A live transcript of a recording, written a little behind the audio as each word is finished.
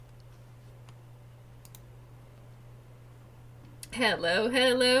Hello,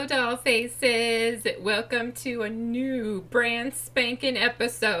 hello, doll faces. Welcome to a new brand spanking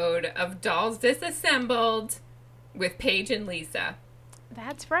episode of Dolls Disassembled with Paige and Lisa.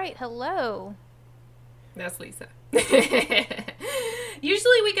 That's right. Hello. That's Lisa.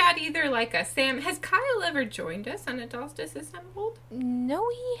 Usually we got either like a Sam. Has Kyle ever joined us on a Dolls Disassembled? No,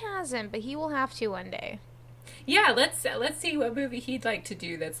 he hasn't, but he will have to one day. Yeah, let's see what movie he'd like to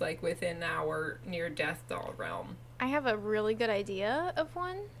do that's like within our near-death doll realm. I have a really good idea of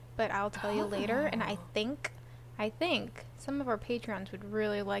one, but I'll tell you later. And I think some of our Patreons would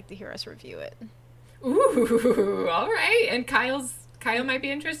really like to hear us review it. Ooh, all right. And Kyle might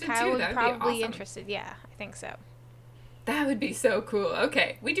be interested Kyle too. would That'd probably be be awesome. interested. Yeah, I think so. That would be so cool.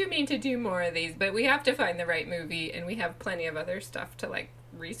 Okay, we do mean to do more of these, but we have to find the right movie, and we have plenty of other stuff to like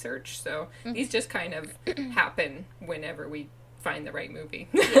research. So these just kind of happen whenever we find the right movie.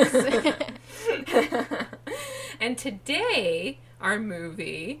 Yes. And today, our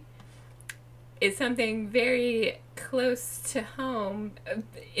movie is something very close to home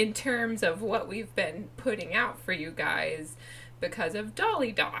in terms of what we've been putting out for you guys because of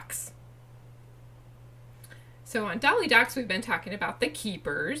Dolly Docs. So on Dolly Docs, we've been talking about The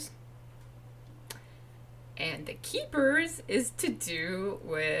Keepers. And The Keepers is to do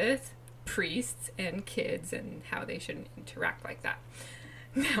with priests and kids and how they shouldn't interact like that.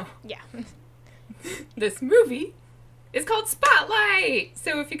 Now, Yeah. this movie is called Spotlight.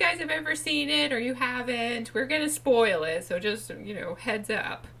 So if you guys have ever seen it or you haven't, we're going to spoil it. So just, heads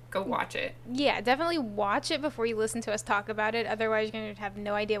up. Go watch it. Yeah, definitely watch it before you listen to us talk about it. Otherwise, you're going to have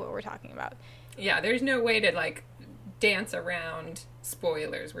no idea what we're talking about. Yeah, there's no way to, like, dance around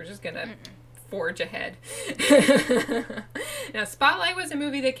spoilers. We're just going to forge ahead. Now, Spotlight was a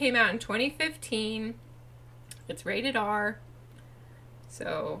movie that came out in 2015. It's rated R.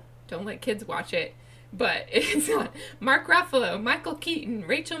 So don't let kids watch it. But it's got Mark Ruffalo, Michael Keaton,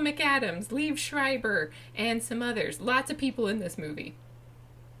 Rachel McAdams, Liev Schreiber, and some others. Lots of people in this movie.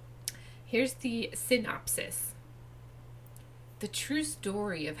 Here's the synopsis. The true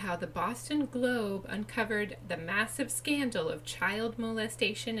story of how the Boston Globe uncovered the massive scandal of child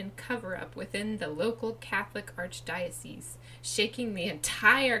molestation and cover-up within the local Catholic archdiocese, shaking the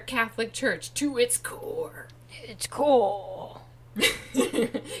entire Catholic Church to its core. It's cool.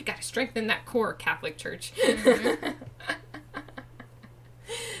 Gotta strengthen that core, Catholic Church. It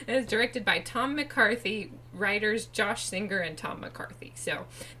is directed by Tom McCarthy, writers Josh Singer and Tom McCarthy. So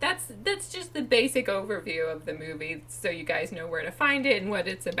that's just the basic overview of the movie, so you guys know where to find it and what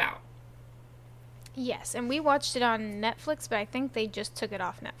it's about. Yes, and we watched it on Netflix, but I think they just took it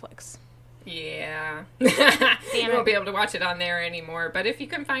off Netflix. Yeah. You won't be able to watch it on there anymore, but if you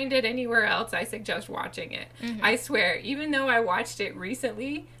can find it anywhere else, I suggest watching it. I swear, even though I watched it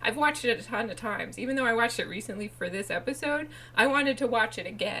recently, I've watched it a ton of times, even though I watched it recently for this episode, I wanted to watch it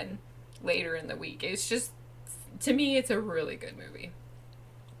again later in the week. It's just, to me, it's a really good movie.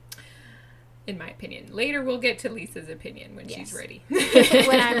 In my opinion. Later we'll get to Lisa's opinion when she's ready.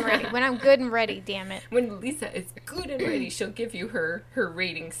 When I'm ready. When I'm good and ready, damn it. When Lisa is good and ready, she'll give you her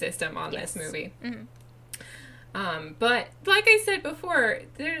rating system on this movie. But like I said before,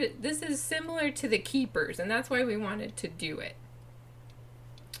 this is similar to The Keepers, and that's why we wanted to do it.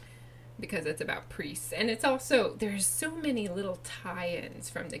 Because it's about priests. And it's also, there's so many little tie-ins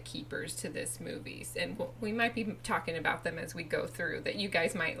from The Keepers to this movie. And we might be talking about them as we go through that you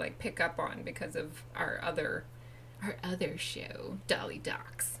guys might like pick up on because of our other show, Dolly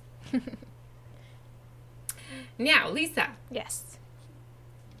Docs. Now, Lisa. Yes.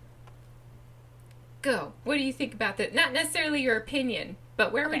 Go. What do you think about this? Not necessarily your opinion,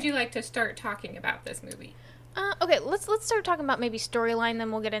 but where would you like to start talking about this movie? Okay, let's start talking about maybe storyline,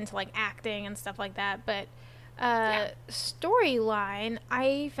 then we'll get into like acting and stuff like that. But storyline,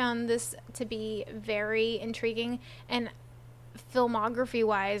 I found this to be very intriguing, and filmography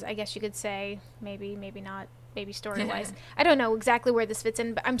wise, I guess you could say, maybe not, maybe story wise, I don't know exactly where this fits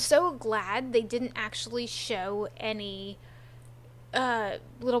in, but I'm so glad they didn't actually show any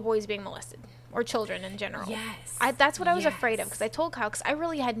little boys being molested. Or children in general. Yes. That's what I was afraid of, because I told Kyle, because I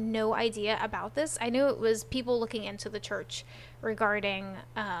really had no idea about this. I knew it was people looking into the church regarding,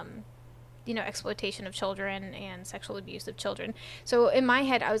 exploitation of children and sexual abuse of children. So in my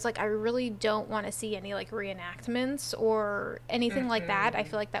head, I was like, I really don't want to see any, like, reenactments or anything like that. I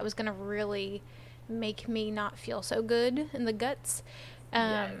feel like that was going to really make me not feel so good in the guts.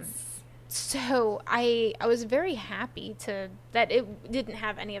 Yes. So I was very happy that it didn't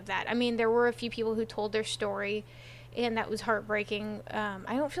have any of that. I mean, there were a few people who told their story, and that was heartbreaking.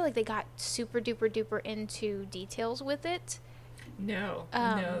 I don't feel like they got super duper duper into details with it. No,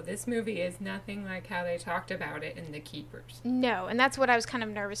 no, this movie is nothing like how they talked about it in The Keepers. No, and that's what I was kind of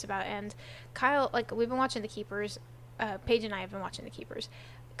nervous about. And Kyle, like, we've been watching The Keepers. Paige and I have been watching The Keepers.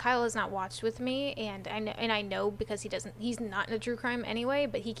 Kyle has not watched with me, and I know because he's not in a true crime anyway,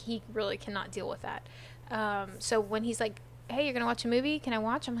 but he really cannot deal with that. So when he's like, hey, you're gonna watch a movie, can I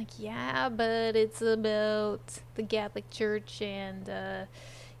watch? I'm like, yeah, but it's about the Catholic Church and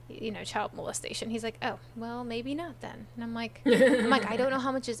child molestation. He's like, oh, well, maybe not then. And I'm like, I don't know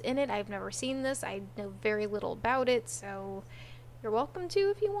how much is in it. I've never seen this. I know very little about it, so you're welcome to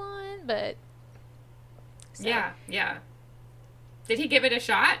if you want, but so. Yeah. Did he give it a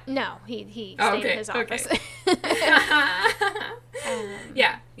shot? No, he stayed in his office.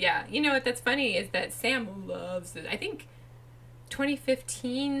 Yeah. You know what? That's funny is that Sam loves it. I think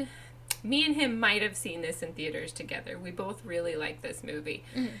 2015. Me and him might have seen this in theaters together. We both really like this movie.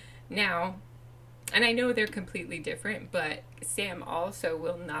 Mm-hmm. Now, and I know they're completely different, but Sam also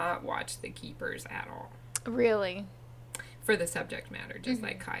will not watch The Keepers at all. Really? For the subject matter, just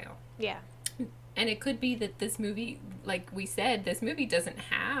like Kyle. Yeah. And it could be that this movie, like we said, this movie doesn't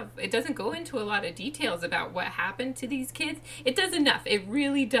go into a lot of details about what happened to these kids. It does enough. It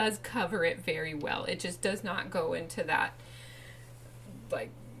really does cover it very well. It just does not go into that,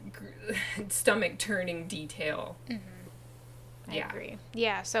 like, stomach-turning detail. Mm-hmm. I agree.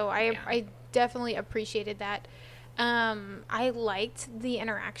 Yeah, so I definitely appreciated that. I liked the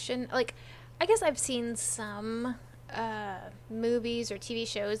interaction. Like, I guess I've seen some movies or TV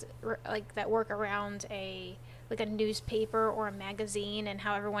shows like that work around a newspaper or a magazine and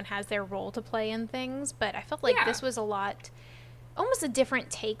how everyone has their role to play in things, but I felt like this was almost a different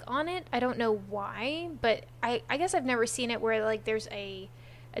take on it. I don't know why, but I guess I've never seen it where like there's a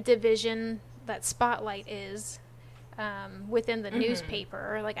division that Spotlight is within the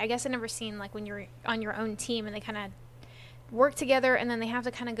newspaper. Like, I guess I've never seen like when you're on your own team and they kind of work together and then they have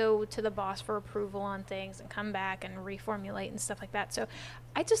to kind of go to the boss for approval on things and come back and reformulate and stuff like that. So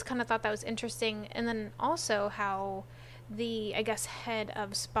I just kind of thought that was interesting. And then also how the, I guess, head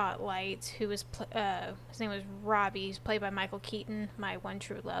of Spotlight, who was, his name was Robbie, he's played by Michael Keaton, my one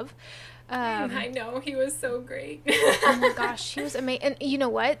true love. I know, he was so great. Oh my gosh, he was amazing. And you know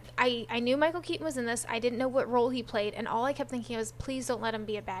what? I knew Michael Keaton was in this. I didn't know what role he played, and all I kept thinking was, please don't let him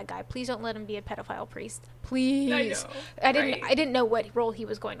be a bad guy. Please don't let him be a pedophile priest. Please. I know. I didn't know what role he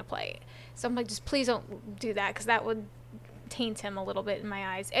was going to play. So I'm like, just please don't do that, because that would taint him a little bit in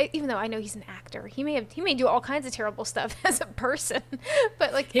my eyes. Even though I know he's an actor, he may do all kinds of terrible stuff as a person,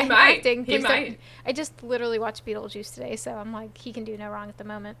 but like acting, he might. I just literally watched Beetlejuice today, so I'm like, he can do no wrong at the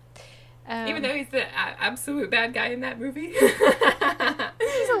moment. Even though he's the absolute bad guy in that movie.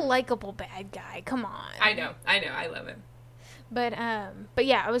 He's a likable bad guy. Come on. I know. I love him. But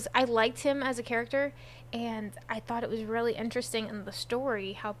yeah, I liked him as a character, and I thought it was really interesting in the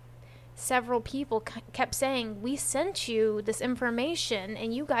story how several people kept saying, we sent you this information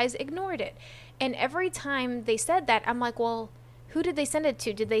and you guys ignored it. And every time they said that, I'm like, well, who did they send it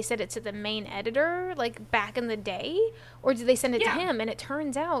to? Did they send it to the main editor, like, back in the day? Or did they send it to him? And it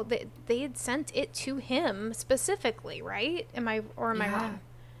turns out that they had sent it to him specifically, right? Am I wrong?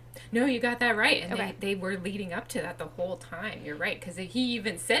 No, you got that right. And they were leading up to that the whole time. You're right. Because he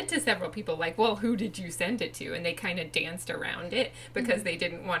even said to several people, like, well, who did you send it to? And they kind of danced around it because they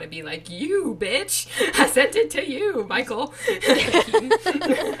didn't want to be like, you, bitch. I sent it to you, Michael.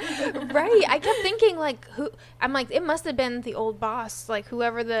 Right. I kept thinking, like, I'm like, it must have been the old boss. Like,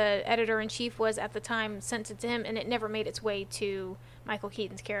 whoever the editor-in-chief was at the time sent it to him, and it never made its way to Michael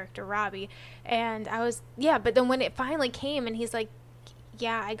Keaton's character, Robbie. And I was, but then when it finally came and he's like,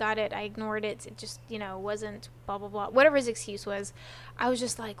 yeah, I got it, I ignored it, it just, wasn't blah, blah, blah, whatever his excuse was, I was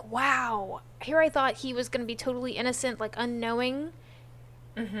just like, wow, here I thought he was going to be totally innocent, like, unknowing.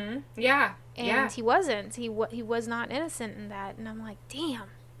 Mm-hmm. Yeah. And he wasn't. He was not innocent in that, and I'm like, damn.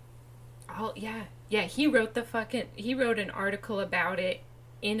 Oh, yeah. Yeah, he wrote an article about it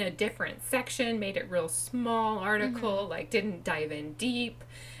in a different section, made it real small article, like, didn't dive in deep,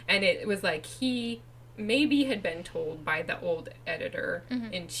 and it was like he maybe had been told by the old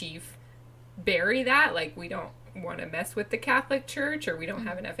editor-in-chief, bury that, like, we don't want to mess with the Catholic Church, or we don't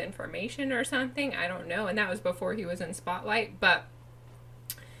have enough information or something, I don't know, and that was before he was in Spotlight, but,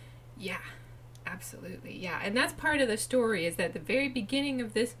 yeah, absolutely, yeah, and that's part of the story, is that at the very beginning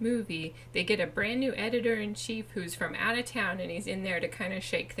of this movie, they get a brand new editor-in-chief who's from out of town, and he's in there to kind of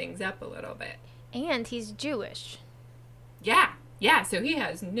shake things up a little bit. And he's Jewish. Yeah, so he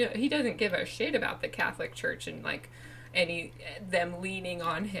doesn't give a shit about the Catholic Church and, like, them leaning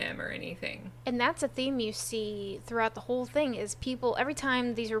on him or anything. And that's a theme you see throughout the whole thing, is people, every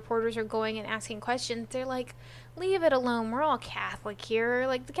time these reporters are going and asking questions, they're like, leave it alone. We're all Catholic here.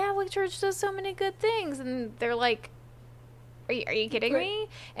 Like, the Catholic Church does so many good things. And they're like, are you kidding me?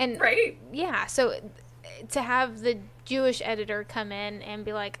 And Right? yeah, so to have the Jewish editor come in and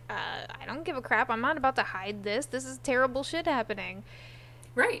be like, I don't give a crap. I'm not about to hide this. This is terrible shit happening.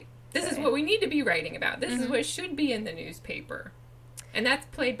 Right. This is what we need to be writing about. This is Mm-hmm. what should be in the newspaper. And that's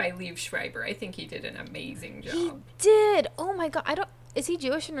played by Liev Schreiber. I think he did an amazing job. He did. Oh my god. Is he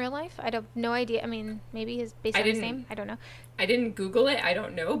Jewish in real life? I have no idea. I mean, maybe his based on his name. I don't know. I didn't Google it. I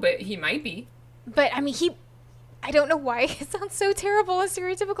don't know, but he might be. But I mean, I don't know why it sounds so terrible and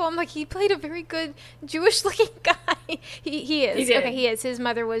stereotypical. I'm like, he played a very good Jewish-looking guy. He is. He did. Okay, he is. His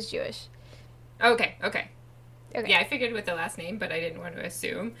mother was Jewish. Okay. Okay. Yeah, I figured with the last name, but I didn't want to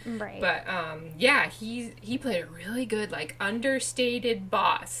assume. Right. But yeah, he played a really good, like, understated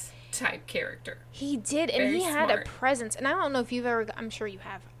boss type character. He did, and Very he had a smart. presence. And I don't know if you've ever, I'm sure you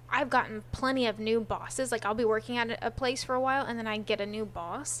have. I've gotten plenty of new bosses. Like, I'll be working at a place for a while, and then I get a new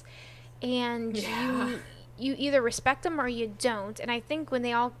boss. And Yeah. you either respect him or you don't. And I think when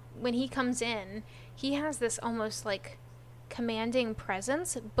he comes in, he has this almost like commanding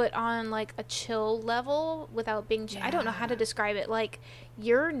presence, but on like a chill level without being I don't know how to Yeah. describe it. Like,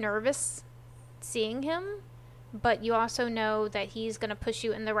 you're nervous seeing him, but you also know that he's going to push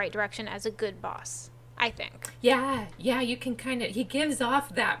you in the right direction as a good boss, I think. Yeah, you can he gives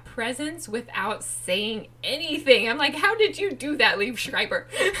off that presence without saying anything. I'm like, how did you do that, Liev Schreiber?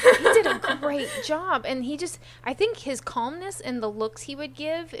 He did a great job, and I think his calmness and the looks he would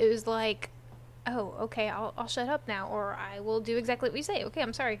give, it was like, oh, okay, I'll shut up now, or I will do exactly what you say. Okay,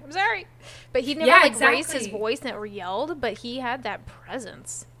 I'm sorry. But he never Yeah, raised his exactly. voice or yelled, but he had that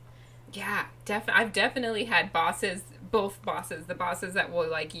presence. Yeah, I've definitely had both bosses, the bosses that will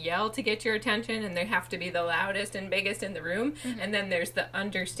like yell to get your attention and they have to be the loudest and biggest in the room. And then there's the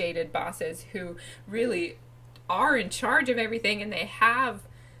understated bosses who really are in charge of everything, and they have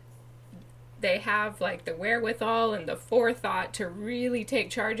like the wherewithal and the forethought to really take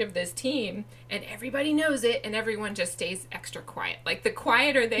charge of this team, and everybody knows it, and everyone just stays extra quiet. Like, the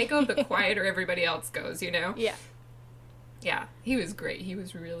quieter they go, the quieter everybody else goes, you know? Yeah. Yeah, he was great. He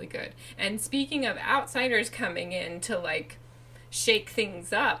was really good. And speaking of outsiders coming in to, like, shake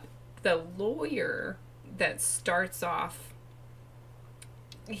things up, the lawyer that starts off,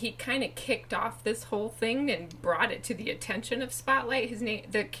 he kind of kicked off this whole thing and brought it to the attention of Spotlight.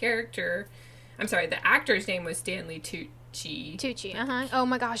 The actor's name was Stanley Tucci. Tucci, Oh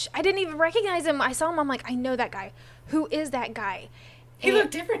my gosh, I didn't even recognize him. I saw him, I'm like, I know that guy. Who is that guy? He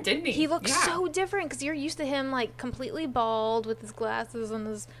looked different, didn't he? He looks Yeah. so different because you're used to him like completely bald with his glasses and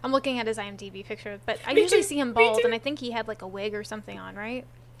his. I'm looking at his IMDb picture, but I Me usually too, see him me bald, too. and I think he had like a wig or something on, right?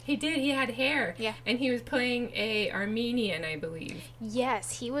 He did. He had hair. Yeah. And he was playing a Armenian, I believe.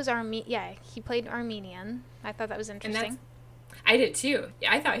 Yes, he was Yeah, he played Armenian. I thought that was And interesting. I did too.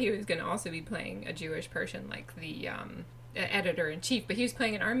 I thought he was going to also be playing a Jewish person, like the editor-in-chief, but he was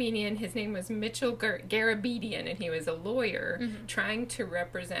playing an Armenian. His name was Mitchell Garabedian, and he was a lawyer trying to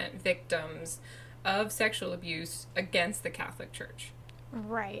represent victims of sexual abuse against the Catholic Church.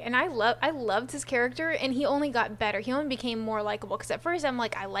 Right, and I loved his character, and he only got better. He only became more likable, because at first I'm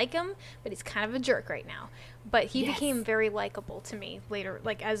like, I like him, but he's kind of a jerk right now. But he Yes. became very likable to me later,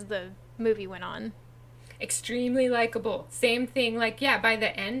 like as the movie went on. Extremely likable. Same thing, like, yeah, by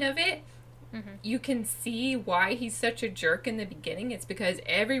the end of it, you can see why he's such a jerk in the beginning. It's because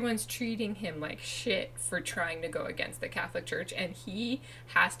everyone's treating him like shit for trying to go against the Catholic Church, and he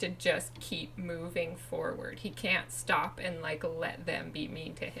has to just keep moving forward. He can't stop and, like, let them be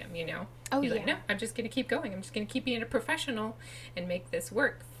mean to him, you know? Oh, He's like, yeah. no, I'm just going to keep going. I'm just going to keep being a professional and make this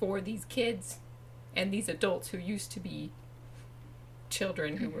work for these kids and these adults who used to be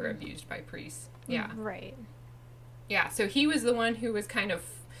children who were abused by priests. Yeah. Right. Yeah, so he was the one who was kind of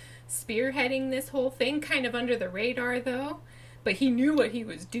spearheading this whole thing, kind of under the radar, though. But he knew what he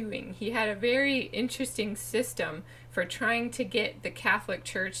was doing. He had a very interesting system for trying to get the Catholic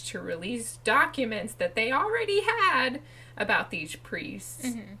Church to release documents that they already had about these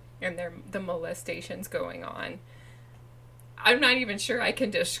priests and the molestations going on. I'm not even sure I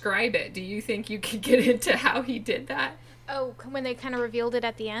can describe it. Do you think you could get into how he did that? Oh, when they kind of revealed it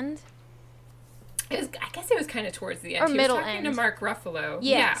at the end? I guess it was kind of towards the end. Or He middle was talking to end. Mark Ruffalo.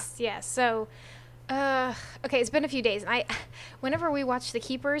 Yes, yes. So, okay, it's been a few days. And whenever we watch The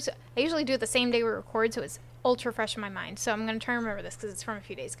Keepers, I usually do it the same day we record, so it's ultra fresh in my mind. So I'm going to try and remember this because it's from a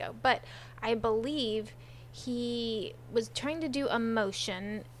few days ago. But I believe he was trying to do a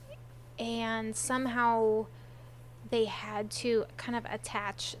motion, and somehow they had to kind of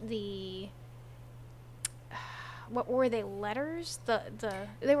attach the... What were they, letters?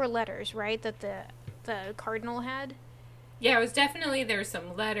 They were letters, right? That the the cardinal had. Yeah, it was definitely, there were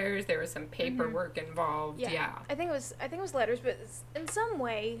some letters, there was some paperwork involved. Yeah. I think it was letters, but in some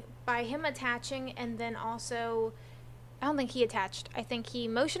way, by him attaching, and then also, I don't think he attached. I think he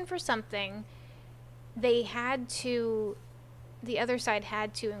motioned for something. The other side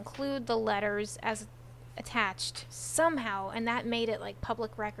had to include the letters as attached somehow, and that made it like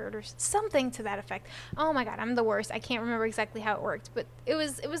public record or something to that effect. Oh my god, I'm the worst. I can't remember exactly how it worked, but it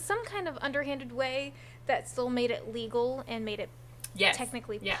was some kind of underhanded way that still made it legal and made it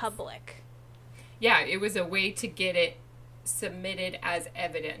technically public. Yeah, it was a way to get it submitted as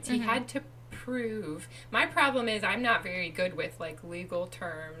evidence. He had to prove. My problem is I'm not very good with like legal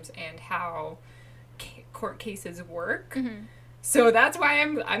terms and how court cases work. So that's why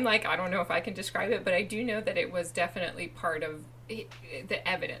I'm like, I don't know if I can describe it, but I do know that it was definitely part of the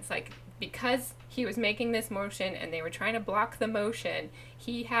evidence. Like, because he was making this motion and they were trying to block the motion,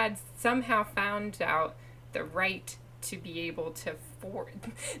 he had somehow found out the right to be able to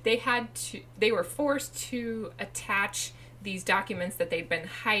they were forced to attach these documents that they'd been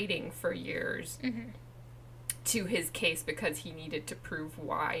hiding for years to his case because he needed to prove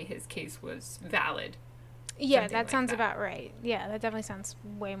why his case was valid. Yeah, that sounds about right. Yeah, that definitely sounds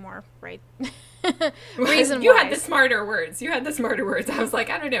way more right. Reason-wise. You had the smarter words. I was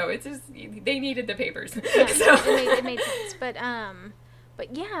like, I don't know. It's just, they needed the papers. Yeah, so. it made sense. But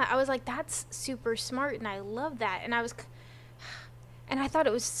yeah, I was like, that's super smart, and I love that. And I thought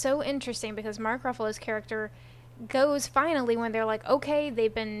it was so interesting because Mark Ruffalo's character goes finally when they're like, okay,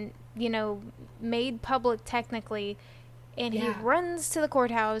 they've been, made public technically, and he runs to the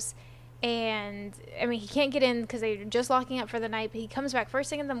courthouse. And, I mean, he can't get in because they're just locking up for the night. But he comes back first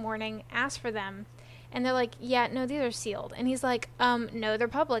thing in the morning, asks for them. And they're like, yeah, no, these are sealed. And he's like, no, they're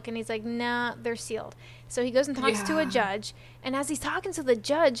public. And he's like, nah, they're sealed. So he goes and talks to a judge. And as he's talking to the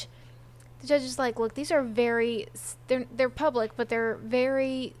judge is like, look, these are they're public, but they're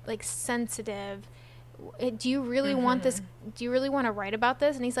very, like, sensitive. Do you really want this? Do you really want to write about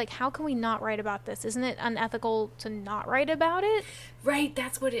this? And he's like, how can we not write about this? Isn't it unethical to not write about it? Right,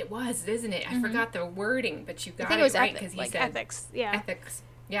 that's what it was, isn't it? I forgot the wording, but you got it right because he said ethics. Yeah, ethics.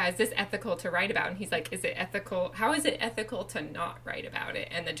 Yeah, is this ethical to write about? And he's like, is it ethical? How is it ethical to not write about it?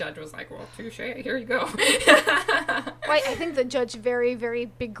 And the judge was like, well, touche, here you go. Right, I think the judge very, very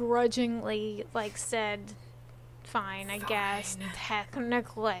begrudgingly, like, said, fine, I guess,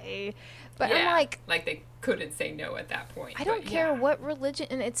 technically. But I'm like they couldn't say no at that point. I don't care what religion,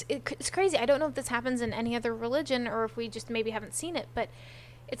 and it's crazy. I don't know if this happens in any other religion or if we just maybe haven't seen it, but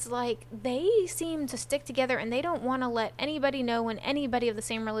it's like they seem to stick together and they don't want to let anybody know when anybody of the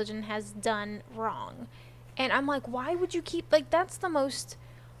same religion has done wrong. And I'm like, why would you keep, like, that's the most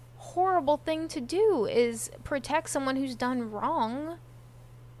horrible thing to do, is protect someone who's done wrong.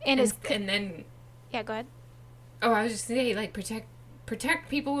 And then yeah, go ahead. Oh, I was just saying, like, protect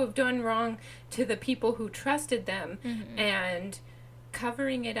people who have done wrong to the people who trusted them, and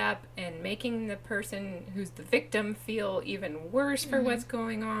covering it up and making the person who's the victim feel even worse for what's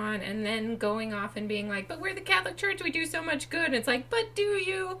going on, and then going off and being like, but we're the Catholic Church, we do so much good. And it's like, but do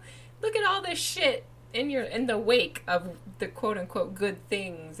you? Look at all this shit in the wake of the quote unquote good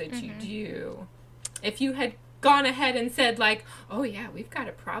things that you do. If you had gone ahead and said, like, oh yeah, we've got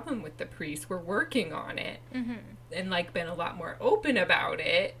a problem with the priest, we're working on it, and, like, been a lot more open about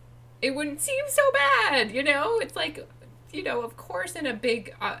it, it wouldn't seem so bad, It's like, of course in a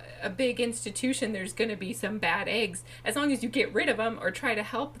big institution there's going to be some bad eggs. As long as you get rid of them or try to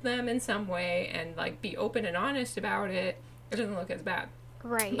help them in some way and, like, be open and honest about it, it doesn't look as bad.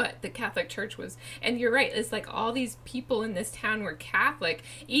 Right. But the Catholic Church was, and you're right, it's like all these people in this town were Catholic.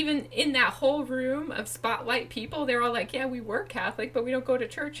 Even in that whole room of spotlight people, they're all like, yeah, we were Catholic, but we don't go to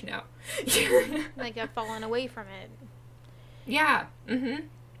church now. Like, I've fallen away from it. Yeah. And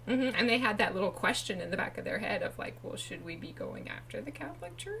they had that little question in the back of their head of, like, well, should we be going after the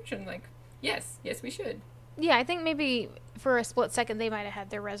Catholic Church? And, like, yes, we should. Yeah, I think maybe for a split second they might have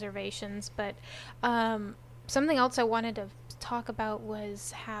had their reservations, but something else I wanted to talk about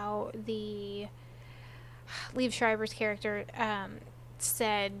was how the Liev Schreiber's character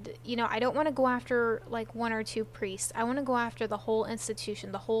said, I don't want to go after, like, one or two priests. I want to go after the whole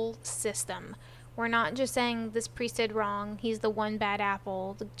institution, the whole system. We're not just saying this priest did wrong, he's the one bad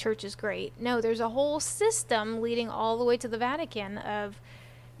apple, the church is great. No, there's a whole system leading all the way to the Vatican of,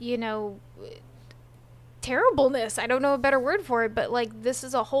 terribleness. I don't know a better word for it, but, like, this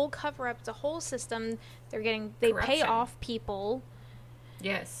is a whole cover-up. It's a whole system. They pay off people.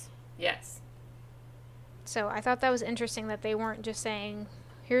 Yes. So I thought that was interesting that they weren't just saying,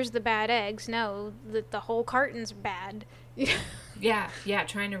 here's the bad eggs. No, the whole carton's bad.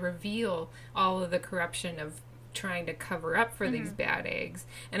 trying to reveal all of the corruption of trying to cover up for these bad eggs.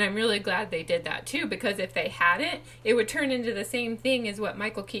 And I'm really glad they did that too, because if they hadn't, it would turn into the same thing as what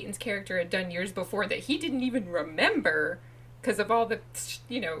Michael Keaton's character had done years before that he didn't even remember because of all the,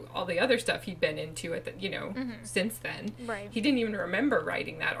 all the other stuff he'd been into at the, since then. Right. He didn't even remember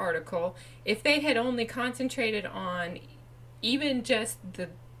writing that article. If they had only concentrated on even just the,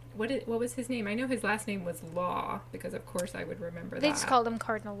 what was his name? I know his last name was Law, because of course I would remember that. They just called him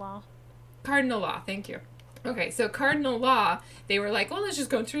Cardinal Law. Cardinal Law, thank you. Okay, so Cardinal Law, they were like, well, let's just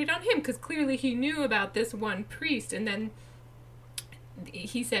concentrate on him, because clearly he knew about this one priest, and then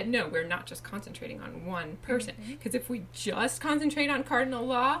he said, no, we're not just concentrating on one person, because if we just concentrate on Cardinal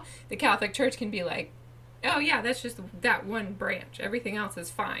Law, the Catholic Church can be like, oh yeah, that's just that one branch, everything else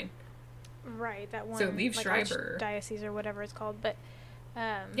is fine. Right, that one. So leave Schreiber. Diocese or whatever it's called, but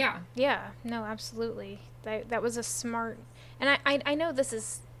yeah, no, absolutely. That was a smart, and I know this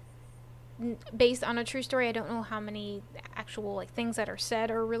is based on a true story. I don't know how many actual things that are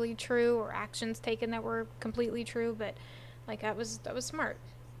said are really true or actions taken that were completely true, but that was smart.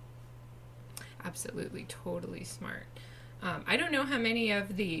 Absolutely, totally smart. I don't know how many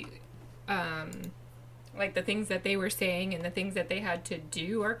of the the things that they were saying and the things that they had to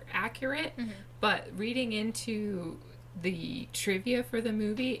do are accurate, but reading into the trivia for the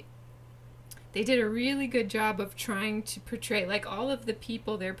movie, they did a really good job of trying to portray, all of the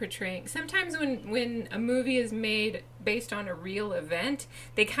people they're portraying. Sometimes when a movie is made based on a real event,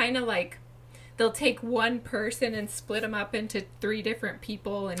 they kind of they'll take one person and split them up into 3 different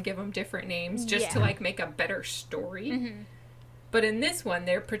people and give them different names just to make a better story. But in this one,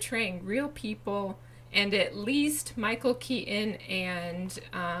 they're portraying real people, and at least Michael Keaton and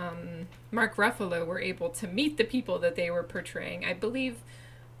Mark Ruffalo were able to meet the people that they were portraying. I believe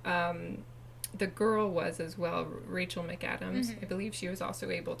the girl was as well, Rachel McAdams. I believe she was also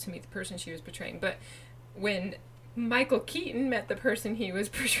able to meet the person she was portraying. But when Michael Keaton met the person he was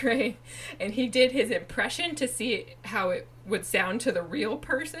portraying, and he did his impression to see how it would sound to the real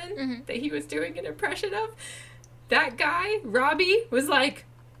person that he was doing an impression of, that guy, Robbie, was like,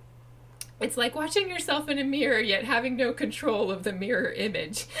 it's like watching yourself in a mirror yet having no control of the mirror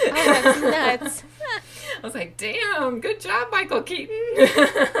image. Oh, that's nuts. I was like, damn, good job, Michael Keaton.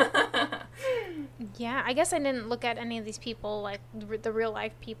 Yeah, I guess I didn't look at any of these people, the real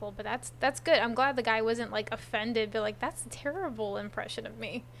life people, but that's good. I'm glad the guy wasn't offended, but that's a terrible impression of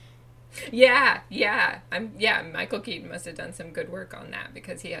me. Yeah. Michael Keaton must have done some good work on that,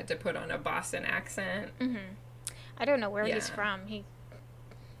 because he had to put on a Boston accent. I don't know where he's from.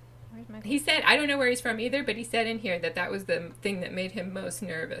 He said, I don't know where he's from either, but he said in here that was the thing that made him most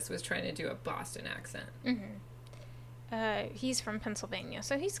nervous, was trying to do a Boston accent. He's from Pennsylvania,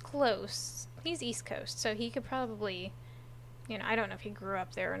 so he's close. He's East Coast, so he could probably, I don't know if he grew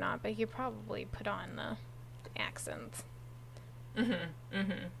up there or not, but he could probably put on the accent.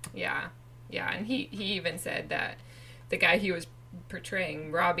 Yeah, and he even said that the guy he was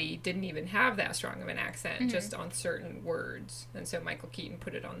portraying, Robbie, didn't even have that strong of an accent, just on certain words, and so Michael Keaton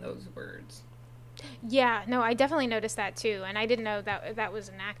put it on those words. Yeah, no, I definitely noticed that too, and I didn't know that was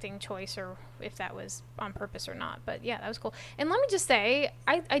an acting choice or if that was on purpose or not, but yeah, that was cool. And let me just say,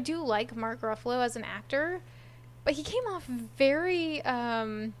 I do like Mark Ruffalo as an actor, but he came off very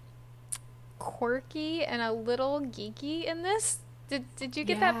quirky and a little geeky in this. Did you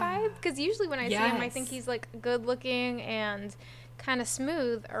get that vibe? Because usually when I see him, I think he's good looking and kind of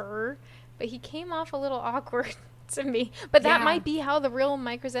smoother, but he came off a little awkward to me. But that might be how the real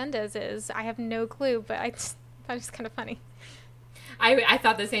Mike Resendez is. I have no clue, but I just thought it was kind of funny. I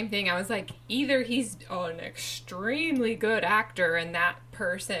thought the same thing. I was like, either he's an extremely good actor and that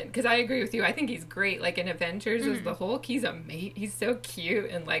person, because I agree with you. I think he's great. In Avengers as the Hulk, he's amazing. He's so cute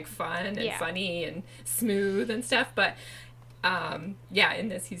and fun and funny and smooth and stuff. But in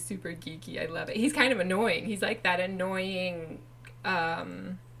this he's super geeky. I love it. He's kind of annoying. He's that annoying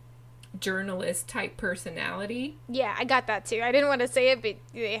journalist type personality. Yeah, I got that too. I didn't want to say it, but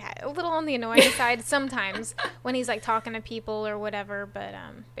they had a little on the annoying side sometimes when he's talking to people or whatever, but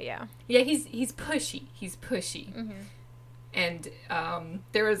yeah. Yeah, he's pushy. And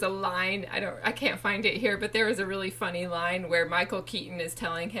there was a line, I can't find it here, but there was a really funny line where Michael Keaton is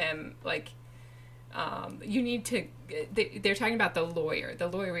telling him you need to, they're talking about the lawyer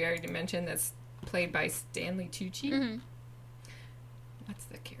we already mentioned, that's played by Stanley Tucci. What's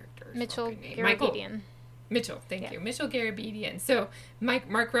the character? Mitchell Garabedian. Mitchell, thank you. Mitchell Garabedian. So Mark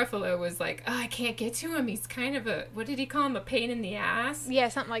Ruffalo was like, oh, I can't get to him. He's kind of what did he call him? A pain in the ass? Yeah,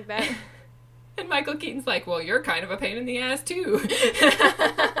 something like that. And Michael Keaton's like, well, you're kind of a pain in the ass too.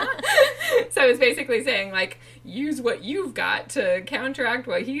 So it's basically saying use what you've got to counteract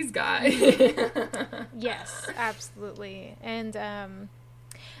what he's got. Yes, absolutely. And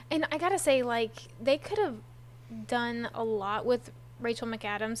I gotta say, like, they could have done a lot with Rachel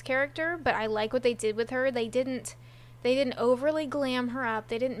McAdams' character, but I like what they did with her. They didn't overly glam her up.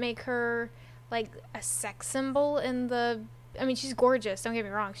 They didn't make her like a sex symbol in the. I mean, she's gorgeous. Don't get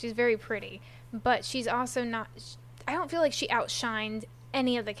me wrong. She's very pretty, but she's also not. I don't feel like she outshined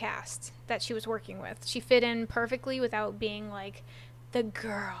any of the cast that she was working with. She fit in perfectly without being like the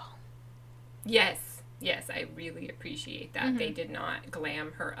girl. Yes, I really appreciate that. They did not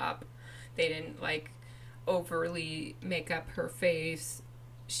glam her up. They didn't like overly make up her face.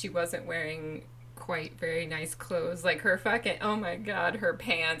 She wasn't wearing quite very nice clothes. Like her fucking, oh my god, her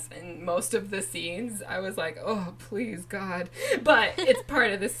pants in most of the scenes, I was like, oh please God. But it's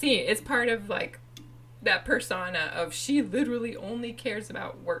part of the scene. It's part of like that persona of she literally only cares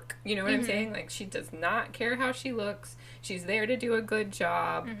about work. You know what I'm saying? Like she does not care how she looks. She's there to do a good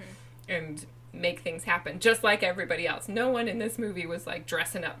job and make things happen, just like everybody else. No one in this movie was like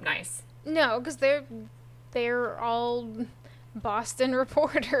dressing up nice. No, because they're all Boston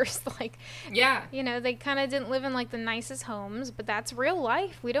reporters. Like, yeah, you know, they kind of didn't live in like the nicest homes, but that's real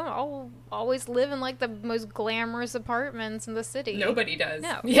life. We don't always live in like the most glamorous apartments in the city. Nobody does.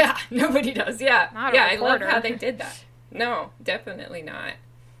 No. Yeah, nobody does. Yeah. Not a yeah, reporter. I love how they did that. No, definitely not.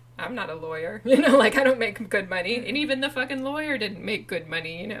 I'm not a lawyer. You know, like I don't make good money. And even the fucking lawyer didn't make good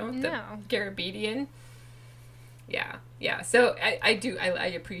money, you know? The No. Garabedian. Yeah. Yeah. So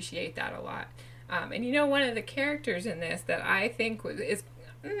I appreciate that a lot. And you know, one of the characters in this that I think is,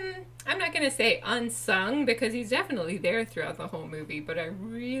 I'm not going to say unsung because he's definitely there throughout the whole movie, but I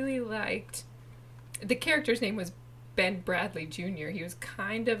really liked, the character's name was Ben Bradley Jr. He was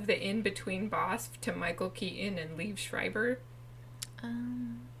kind of the in-between boss to Michael Keaton and Liev Schreiber.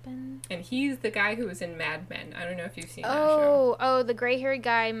 Ben. And he's the guy who was in Mad Men. I don't know if you've seen that show. Oh, the gray-haired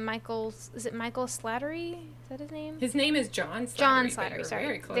guy, is it Michael Slattery? Is that his name? His name is John Slattery. John but Slattery, you're sorry.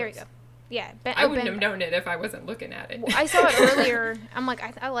 very close. There we go. Yeah. I wouldn't have known it if I wasn't looking at it. Well, I saw it earlier. I'm like,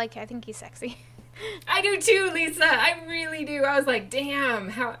 I like it. I think he's sexy. I do too, Lisa. I really do. I was like,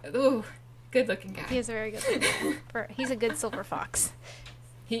 damn, good looking guy. He is a very good looking guy. He's a good silver fox.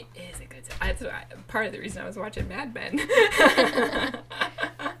 He is a good. That's part of the reason I was watching Mad Men.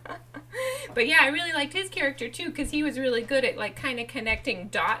 But yeah, I really liked his character too because he was really good at like kind of connecting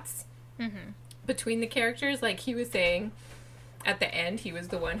dots between the characters. Like he was saying, at the end, he was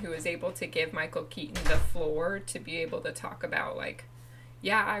the one who was able to give Michael Keaton the floor to be able to talk about like,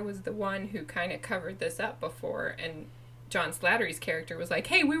 yeah, I was the one who kind of covered this up before, and John Slattery's character was like,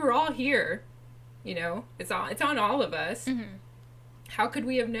 hey, we were all here, you know, it's on all of us. How could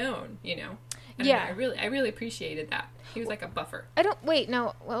we have known, you know? And Yeah. I really appreciated that. He was like a buffer.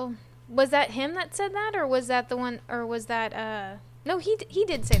 Well, was that him that said that, or was that the one, or was that, no, he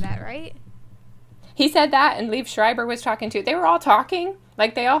did say that, right? He said that, and Liev Schreiber was talking too. They were all talking.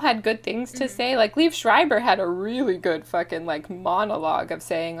 Like, they all had good things to say. Like, Liev Schreiber had a really good fucking, like, monologue of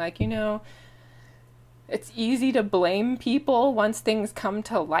saying, like, you know, it's easy to blame people once things come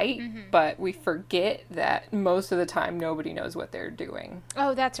to light, but we forget that most of the time nobody knows what they're doing.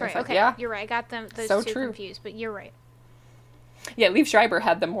 Oh, that's right. like, Okay, yeah. You're right. I got those So two true. confused, but you're right. Yeah, Liev Schreiber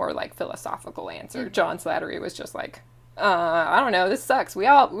had the more, like, philosophical answer. John Slattery was just like, I don't know, this sucks.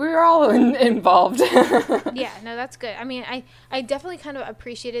 We're all involved. Yeah, no, that's good. I mean, I definitely kind of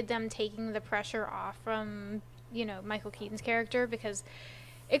appreciated them taking the pressure off from, you know, Michael Keaton's character, because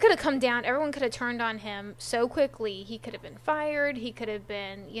it could have come down, everyone could have turned on him so quickly. He could have been fired. He could have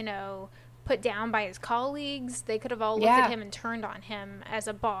been, you know, put down by his colleagues. They could have all looked at him and turned on him as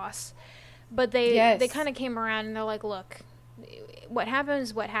a boss. But they kind of came around and they're like, look, what happened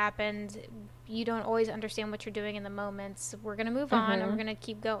is what happened. You don't always understand what you're doing in the moments. We're going to move on and we're going to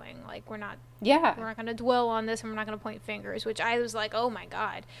keep going. Like, we're not going to dwell on this and we're not going to point fingers, which I was like, oh my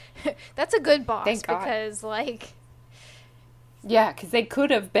God, that's a good boss. Thank God. Because like, yeah, because they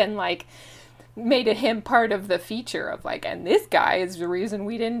could have been like, made it him part of the feature of like, and this guy is the reason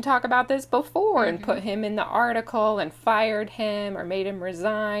we didn't talk about this before, and put him in the article and fired him or made him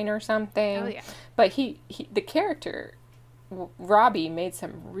resign or something. Oh, yeah. But he the character, Robbie, made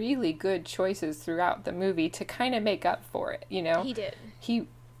some really good choices throughout the movie to kind of make up for it, you know? he did.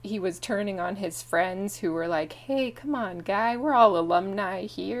 He was turning on his friends who were like, hey, come on, guy, we're all alumni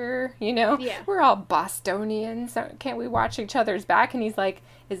here, you know? Yeah. We're all Bostonians. Can't we watch each other's back? And he's like,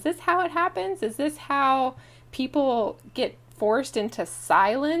 is this how it happens? Is this how people get forced into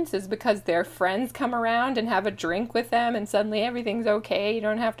silence? Is because their friends come around and have a drink with them and suddenly everything's okay? You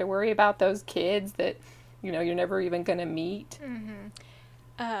don't have to worry about those kids that, you know, you're never even going to meet?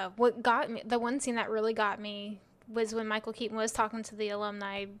 what got me, the one scene that really got me was when Michael Keaton was talking to the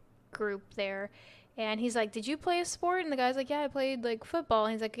alumni group there, and he's like, "Did you play a sport?" And the guy's like, "Yeah, I played like football."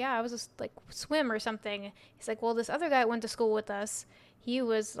 And he's like, "Yeah, I was just like swim or something." He's like, "Well, this other guy went to school with us. He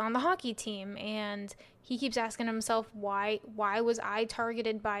was on the hockey team, and he keeps asking himself why was I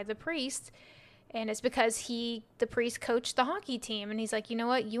targeted by the priest?" And it's because the priest coached the hockey team, and he's like, "You know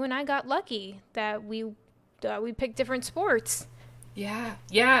what? You and I got lucky that we picked different sports." Yeah.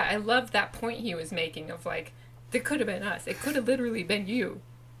 Yeah, I love that point he was making of like, it could have been us. It could have literally been you.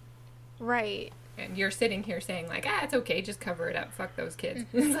 Right. And you're sitting here saying like, it's okay, just cover it up. Fuck those kids.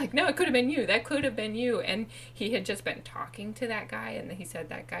 It's like, no, it could have been you. That could have been you. And he had just been talking to that guy, and he said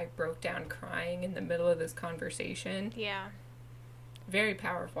that guy broke down crying in the middle of this conversation. Yeah. Very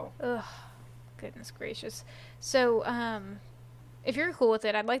powerful. Ugh. Goodness gracious. So, if you're cool with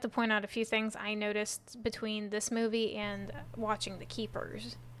it, I'd like to point out a few things I noticed between this movie and watching The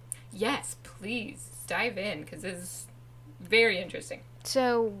Keepers. Yes, please dive in, because it's very interesting.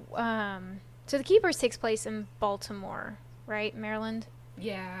 So, so The Keepers takes place in Baltimore, right? Maryland?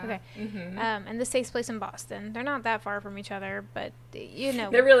 Yeah. Okay. Mm-hmm. And this takes place in Boston. They're not that far from each other, but, you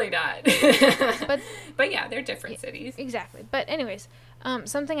know. They're really not. But yeah, they're different cities. Exactly. But anyways,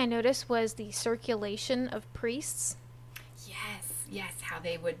 something I noticed was the circulation of priests. Yes, how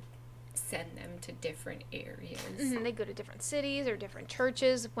they would send them to different areas. Mm-hmm. They go to different cities or different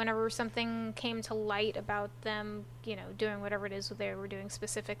churches whenever something came to light about them, you know, doing whatever it is they were doing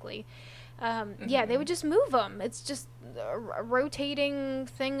specifically. Yeah, they would just move them. It's just a rotating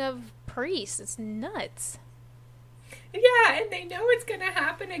thing of priests. It's nuts. Yeah, and they know it's going to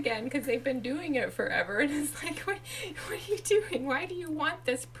happen again because they've been doing it forever. And it's like, what are you doing? Why do you want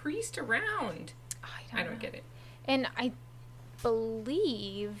this priest around? I don't get it. And I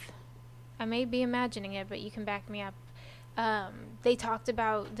believe, I may be imagining it, but you can back me up. They talked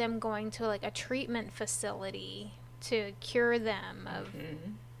about them going to like a treatment facility to cure them of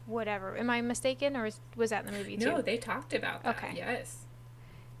whatever. Am I mistaken, or was that in the movie too? No, they talked about that. Okay. Yes.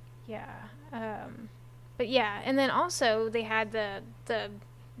 Yeah. But yeah, and then also they had the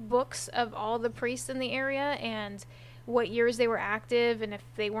books of all the priests in the area and what years they were active, and if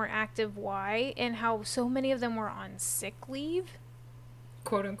they weren't active, why, and how so many of them were on sick leave.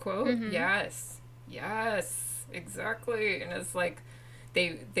 Quote unquote. Mm-hmm. Yes, exactly. And it's like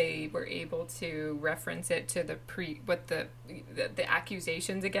they were able to reference it to the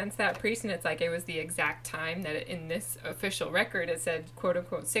accusations against that priest, and it's like it was the exact time that in this official record it said quote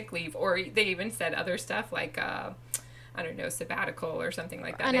unquote sick leave, or they even said other stuff like I don't know, sabbatical or something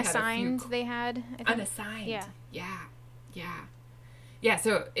like that. Unassigned, they had unassigned. Yeah.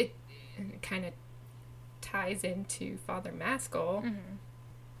 So it kind of ties into Father Maskell. Mm-hmm.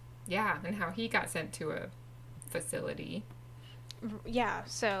 Yeah, and how he got sent to a facility. Yeah,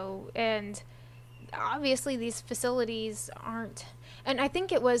 so, and obviously these facilities aren't, and I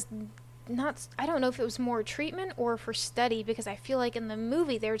think it was not, I don't know if it was more treatment or for study, because I feel like in the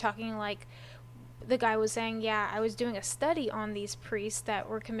movie they were talking like, the guy was saying, yeah, I was doing a study on these priests that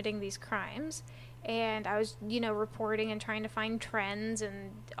were committing these crimes, and I was, you know, reporting and trying to find trends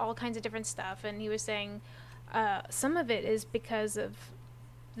and all kinds of different stuff, and he was saying some of it is because of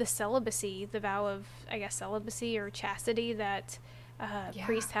the celibacy, the vow of, I guess, celibacy or chastity that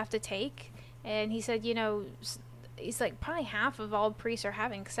priests have to take. And he said, you know, he's like, probably half of all priests are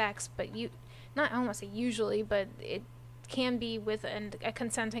having sex, but I don't want to say usually, but it can be with a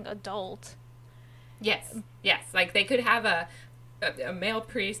consenting adult. Yes. Like they could have a male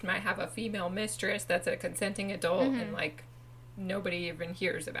priest might have a female mistress that's a consenting adult, and like nobody even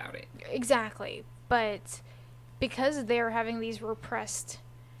hears about it. Exactly. But because they're having these repressed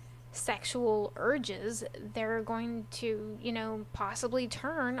sexual urges, they're going to, you know, possibly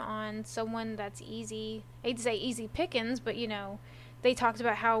turn on someone that's easy. I hate to say easy pickings, but, you know, they talked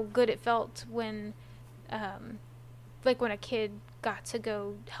about how good it felt when, like when a kid got to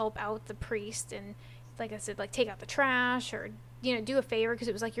go help out the priest and, like I said, like take out the trash or, you know, do a favor, because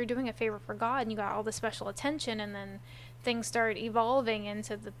it was like you're doing a favor for God and you got all the special attention, and then things start evolving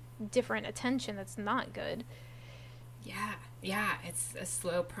into the different attention that's not good. Yeah, it's a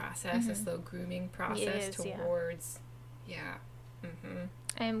slow process, a slow grooming process towards,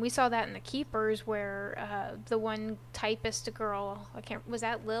 And we saw that in The Keepers, where the one typist girl, was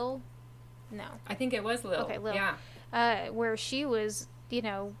that Lil? No. I think it was Lil. Okay, Lil. Yeah. Where she was, you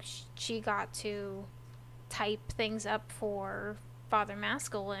know, she got to type things up for Father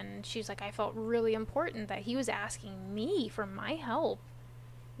Maskell, and she's like, I felt really important that he was asking me for my help,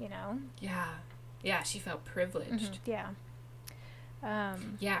 you know? Yeah, she felt privileged. Yeah.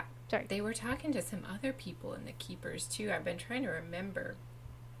 Yeah. Sorry. They were talking to some other people in The Keepers, too. I've been trying to remember.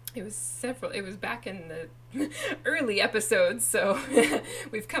 It was back in the early episodes, so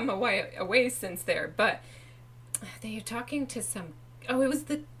we've come away since there. But they are talking to some. Oh, it was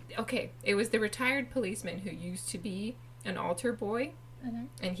the retired policeman who used to be an altar boy. Mm-hmm.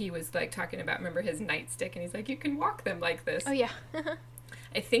 And he was like talking about, remember his nightstick, and he's like, you can walk them like this. Oh yeah.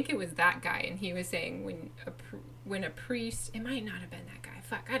 I think it was that guy, and he was saying when a priest, it might not have been that guy.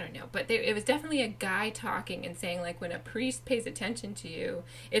 Fuck, I don't know, but it was definitely a guy talking and saying like when a priest pays attention to you,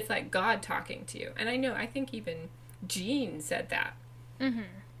 it's like God talking to you. And I think even Gene said that. Mm-hmm.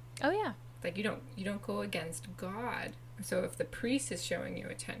 Oh yeah. Like you don't go against God. So if the priest is showing you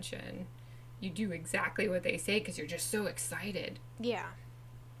attention, you do exactly what they say because you're just so excited. Yeah.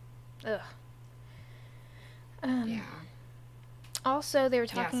 Ugh. Yeah. Also, they were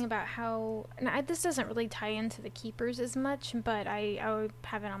talking about how... Now, this doesn't really tie into the Keepers as much, but I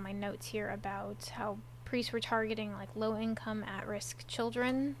have it on my notes here about how priests were targeting, like, low-income, at-risk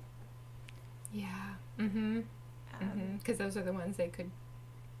children. Yeah. Mm-hmm. Because those are the ones they could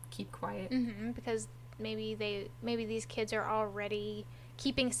keep quiet. Mm-hmm. Because maybe these kids are already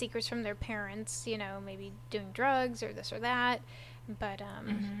keeping secrets from their parents, you know, maybe doing drugs or this or that. But,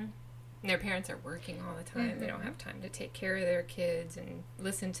 Their parents are working all the time. Mm-hmm. They don't have time to take care of their kids and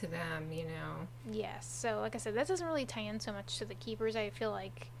listen to them, you know. Yes. So, like I said, that doesn't really tie in so much to the Keepers. I feel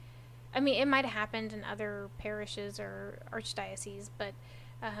like, I mean, it might have happened in other parishes or archdioceses, but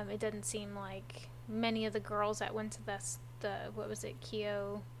it doesn't seem like many of the girls that went to what was it,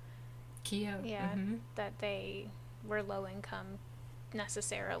 Keough? Yeah. Mm-hmm. That they were low income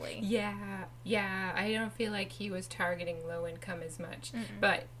necessarily. Yeah. I don't feel like he was targeting low income as much. Mm-mm.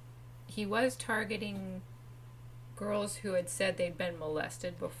 But he was targeting girls who had said they'd been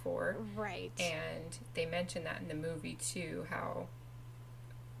molested before. Right. And they mentioned that in the movie, too, how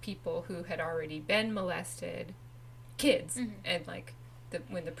people who had already been molested, kids, and, like,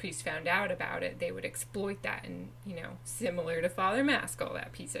 when the priest found out about it, they would exploit that and, you know, similar to Father Maskell,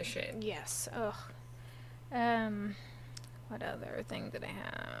 that piece of shit. Yes. Ugh. What other thing did I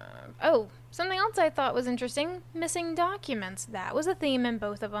have? Oh, something else I thought was interesting. Missing documents. That was a theme in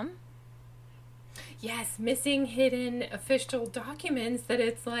both of them. Yes, missing hidden official documents that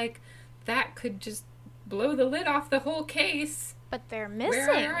it's like, that could just blow the lid off the whole case. But they're missing.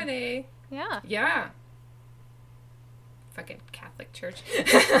 Where are they? Yeah. Yeah. Fucking Catholic Church.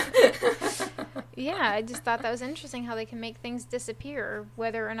 Yeah, I just thought that was interesting how they can make things disappear,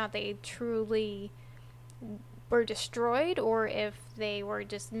 whether or not they truly were destroyed or if they were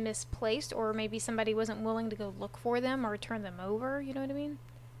just misplaced or maybe somebody wasn't willing to go look for them or turn them over, you know what I mean?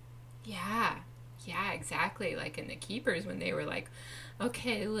 Yeah, exactly. Like in The Keepers when they were like,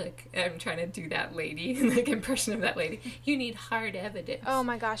 okay, look, I'm trying to do that lady, like impression of that lady. You need hard evidence. Oh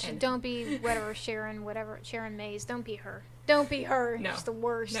my gosh, and don't be Sharon Mays. Don't be her. Don't be her. No. She's the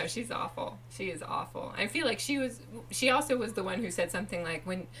worst. No, she's awful. She is awful. I feel like she also was the one who said something like,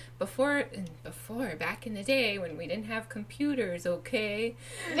 before, back in the day when we didn't have computers, okay?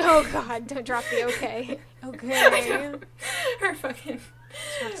 Oh God, don't drop the okay. Okay. Her fucking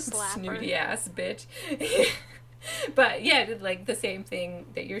slap snooty her. Ass bitch. But yeah, like the same thing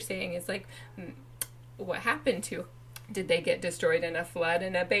that you're saying is like, what happened to? Did they get destroyed in a flood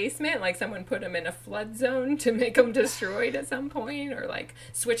in a basement? Like someone put them in a flood zone to make them destroyed at some point, or like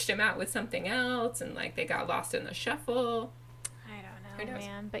switched them out with something else, and like they got lost in the shuffle. I don't know,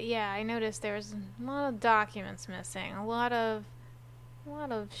 man. But yeah, I noticed there's a lot of documents missing. A lot of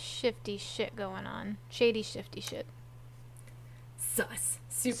shifty shit going on. Shady, shifty shit. Sus.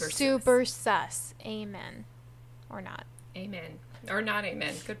 Super sus. Amen. Or not. Amen. Or not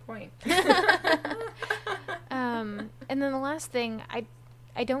amen. Good point. And then the last thing,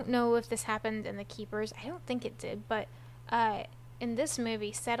 I don't know if this happened in The Keepers. I don't think it did, but in this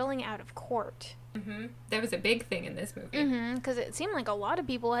movie, settling out of court. Mm-hmm. That was a big thing in this movie. Mm-hmm. Because it seemed like a lot of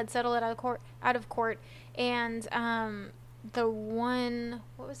people had settled out of court, and the one,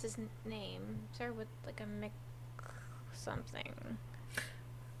 what was his name? Started with like a Mick something.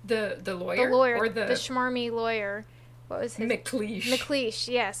 The lawyer? The lawyer. Or the schmarmy lawyer. What was his? McLeish.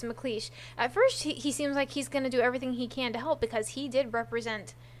 Yes, McLeish. At first, he seems like he's going to do everything he can to help because he did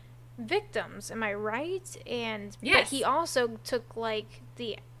represent victims. Am I right? And yes. But he also took like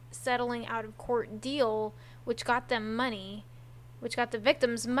the settling out of court deal, which got them money, which got the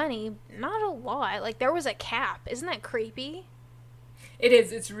victims money. Not a lot. Like there was a cap. Isn't that creepy? It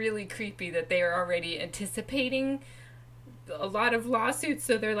is. It's really creepy that they are already anticipating a lot of lawsuits,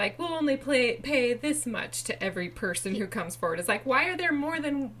 so they're like, we'll only pay this much to every person who comes forward. It's like, why are there more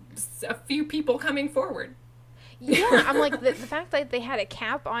than a few people coming forward? Yeah, I'm like, the fact that they had a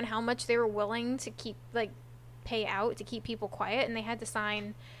cap on how much they were willing to pay out to keep people quiet, and they had to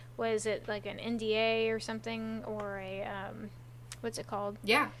sign was it like an NDA or something, or a what's it called?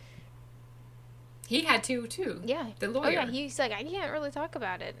 Yeah. He had to, too. Yeah. The lawyer. Oh, yeah. He's like, I can't really talk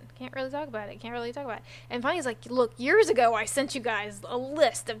about it. Can't really talk about it. And finally he's like, look, years ago I sent you guys a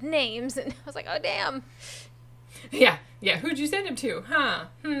list of names. And I was like, oh, damn. Yeah. Yeah. Who'd you send him to? Huh.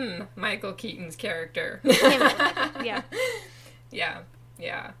 Michael Keaton's character. Yeah. Yeah.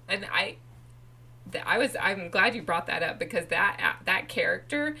 Yeah. And I'm glad you brought that up, because that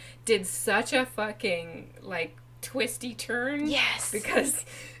character did such a fucking, like, twisty turn. Yes. Because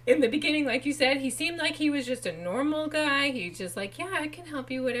in the beginning, like you said, he seemed like he was just a normal guy. He's just like, yeah, I can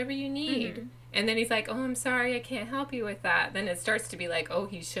help you whatever you need. Mm-hmm. And then he's like, oh, I'm sorry, I can't help you with that. Then it starts to be like, oh,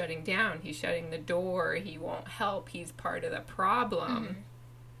 he's shutting down. He's shutting the door. He won't help. He's part of the problem. Mm-hmm.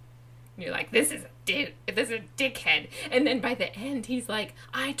 And you're like, this is a dickhead. And then by the end, he's like,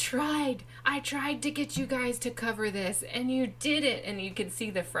 I tried to get you guys to cover this, and you did it. And you can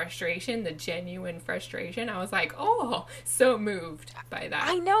see the frustration, the genuine frustration. I was like, oh, so moved by that.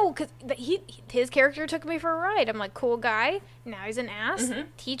 I know, because his character took me for a ride. I'm like, cool guy. Now he's an ass. Mm-hmm.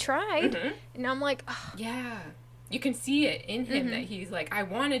 He tried. Mm-hmm. And I'm like, oh. Yeah. You can see it in him, mm-hmm. that he's like, I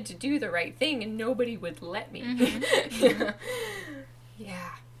wanted to do the right thing, and nobody would let me. Mm-hmm. Yeah.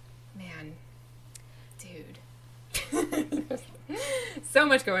 Man. Dude. So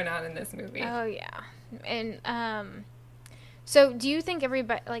much going on in this movie. Oh, yeah. And, so do you think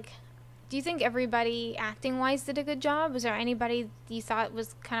everybody, acting-wise did a good job? Was there anybody you thought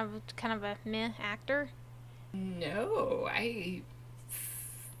was kind of a meh actor? No,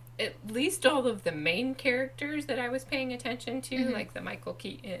 at least all of the main characters that I was paying attention to, mm-hmm. like the Michael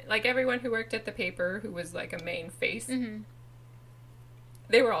Keaton, like everyone who worked at the paper who was like a main face, mm-hmm.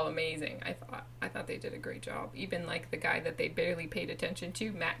 they were all amazing. I thought they did a great job. Even like the guy that they barely paid attention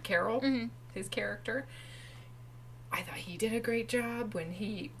to, Matt Carroll, mm-hmm. his character, I thought he did a great job when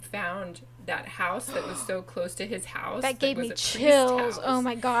he found that house that was so close to his house. That gave me chills. Oh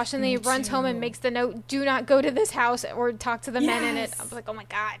my gosh. And then he runs home and makes the note, do not go to this house or talk to the men in it. I was like, oh my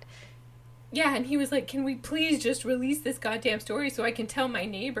God. Yeah, and he was like, can we please just release this goddamn story so I can tell my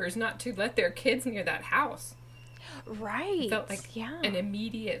neighbors not to let their kids near that house? Right. It felt like an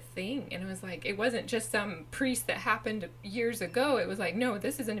immediate thing. And it was like, it wasn't just some priest that happened years ago. It was like, no,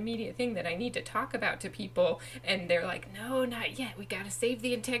 this is an immediate thing that I need to talk about to people. And they're like, no, not yet. We got to save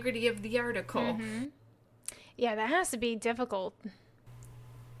the integrity of the article. Mm-hmm. Yeah, that has to be difficult.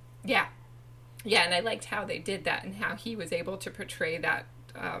 Yeah. Yeah, and I liked how they did that and how he was able to portray that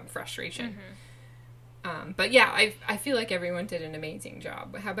frustration. Mm-hmm. But yeah, I feel like everyone did an amazing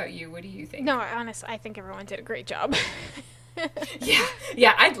job. How about you? What do you think? No, honestly, I think everyone did a great job.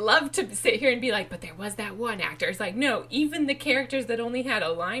 Yeah, I'd love to sit here and be like, but there was that one actor. It's like, no, even the characters that only had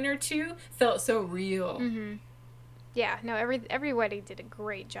a line or two felt so real. Mm-hmm. Yeah, no, everybody did a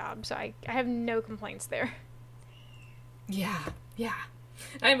great job, so I have no complaints there. Yeah.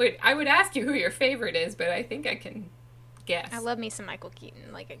 I would ask you who your favorite is, but I think I can guess. I love me some Michael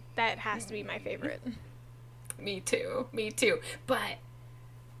Keaton. Like, that has to be my favorite. Me too. But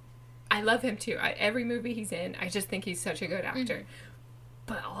I love him too. Every movie he's in, I just think he's such a good actor. Mm-hmm.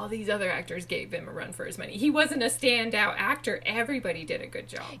 But all these other actors gave him a run for his money. He wasn't a standout actor. Everybody did a good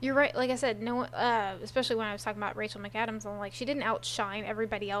job. You're right. Like I said, no, especially when I was talking about Rachel McAdams, I'm like, she didn't outshine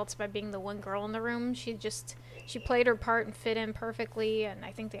everybody else by being the one girl in the room. She played her part and fit in perfectly, and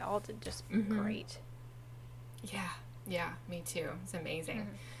I think they all did just mm-hmm. great. Yeah, me too. It's amazing.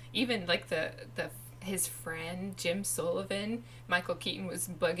 Mm-hmm. Even like his friend Jim Sullivan, Michael Keaton was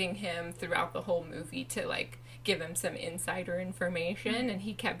bugging him throughout the whole movie to like give him some insider information, mm-hmm. and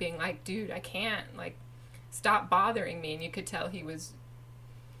he kept being like, dude, I can't, like, stop bothering me. And you could tell he was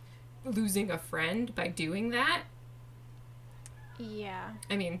losing a friend by doing that. Yeah.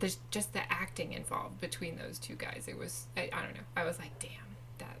 I mean, there's just the acting involved between those two guys. It was, I don't know. I was like,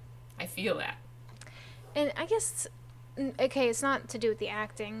 damn, I feel that. And I guess, okay, it's not to do with the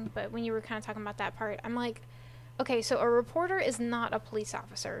acting, but when you were kind of talking about that part, I'm like, okay, so a reporter is not a police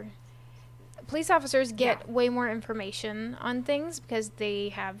officer. Police officers get way more information on things because they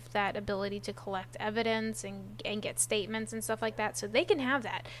have that ability to collect evidence and get statements and stuff like that, so they can have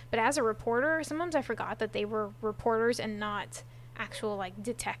that. But as a reporter, sometimes I forgot that they were reporters and not actual, like,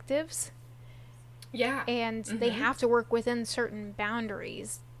 detectives. Yeah. And mm-hmm. they have to work within certain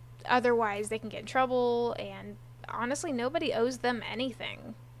boundaries. Otherwise, they can get in trouble, and honestly, nobody owes them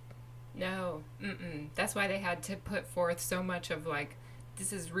anything. No. Mm-mm. That's why they had to put forth so much of, like,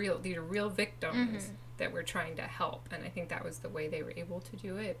 this is real. These are real victims mm-hmm. that we're trying to help. And I think that was the way they were able to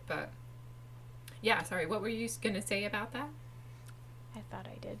do it. But, yeah, sorry. What were you going to say about that? I thought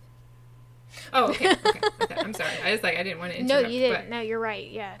I did. Oh, okay. I'm sorry. I was like, I didn't want to No, interrupt. you didn't. No, you're right.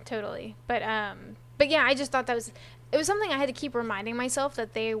 Yeah, totally. But yeah, I just thought it was something I had to keep reminding myself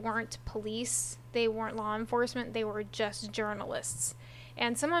that they weren't police, they weren't law enforcement, they were just journalists.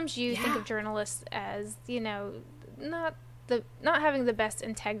 And sometimes you think of journalists as, not having the best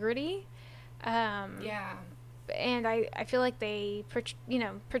integrity. Yeah. And I feel like they,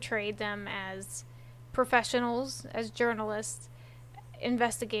 portrayed them as professionals, as journalists,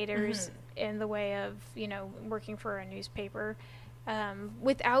 investigators in the way of, working for a newspaper,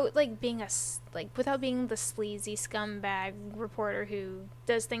 without being the sleazy scumbag reporter who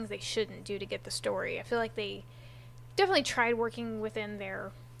does things they shouldn't do to get the story. I feel like they definitely tried working within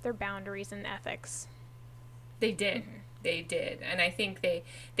their boundaries and ethics. They did. They did. And I think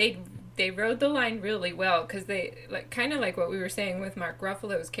they rode the line really well, because they, kind of like what we were saying with Mark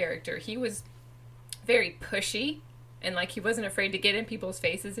Ruffalo's character. He was very pushy, and he wasn't afraid to get in people's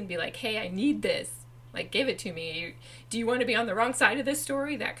faces and be like, hey, I need this. Give it to me. Do you want to be on the wrong side of this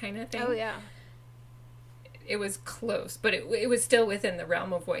story? That kind of thing. Oh, yeah. It was close, but it was still within the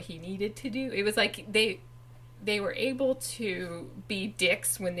realm of what he needed to do. It was like they were able to be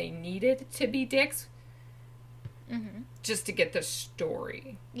dicks when they needed to be dicks, just to get the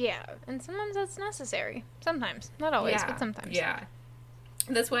story. Yeah, and sometimes that's necessary. Sometimes. Not always, but sometimes. Yeah.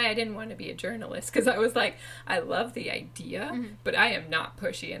 That's why I didn't want to be a journalist, because I was like, I love the idea, but I am not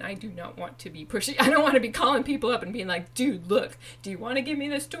pushy, and I do not want to be pushy. I don't want to be calling people up and being like, dude, look, do you want to give me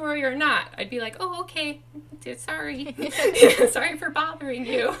the story or not? I'd be like, oh, okay, sorry. Sorry for bothering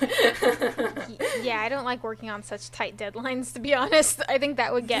you. Yeah, I don't like working on such tight deadlines, to be honest. I think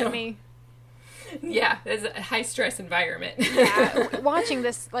that would get me. Yeah, it's a high-stress environment. Yeah, watching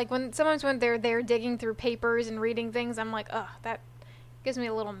this, sometimes when they're there digging through papers and reading things, I'm like, oh, that gives me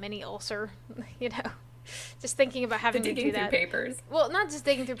a little mini ulcer, just thinking about having to do that. Digging through papers. Well, not just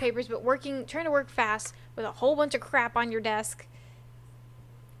digging through papers, but trying to work fast with a whole bunch of crap on your desk.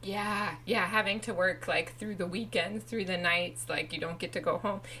 Yeah, having to work, through the weekends, through the nights, you don't get to go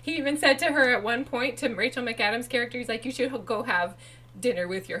home. He even said to her at one point, to Rachel McAdams' character, he's like, you should go have dinner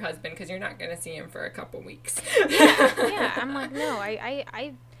with your husband, because you're not going to see him for a couple weeks. Yeah, I'm like, no,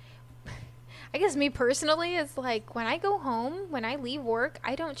 I guess me personally, it's when I go home, when I leave work,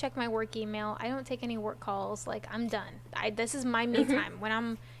 I don't check my work email. I don't take any work calls. I'm done. This is my me time. When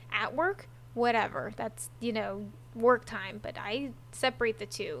I'm at work, whatever. That's, work time. But I separate the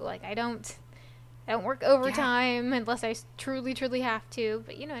two. I don't work overtime unless I truly, truly have to.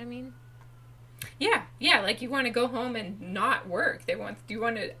 But you know what I mean? Yeah. You want to go home and not work. You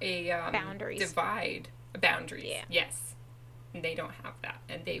want a boundaries. Divide boundaries. Yeah. Yes. And they don't have that.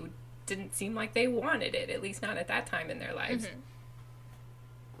 And they didn't seem like they wanted it, at least not at that time in their lives.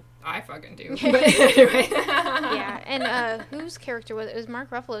 I fucking do. But anyway. Yeah, and whose character was it? It was Mark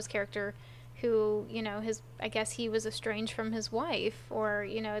Ruffalo's character, who, I guess he was estranged from his wife, or,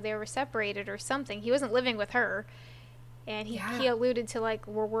 they were separated or something. He wasn't living with her, and he alluded to,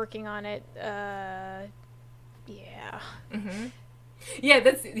 we're working on it, yeah. Yeah,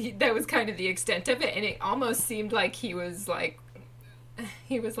 that was kind of the extent of it, and it almost seemed like he was like,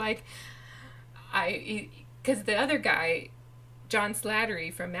 because the other guy, John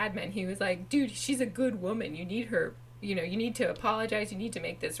Slattery from Mad Men, he was like, dude, she's a good woman. You need her, you need to apologize. You need to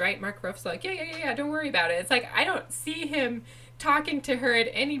make this right. Mark Ruff's like, yeah, don't worry about it. It's like, I don't see him talking to her at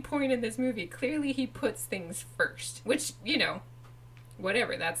any point in this movie. Clearly he puts things first, which,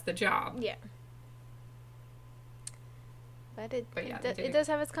 whatever, that's the job. Yeah. But it does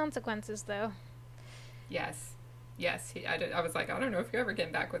have its consequences, though. Yes. I was like, I don't know if you're ever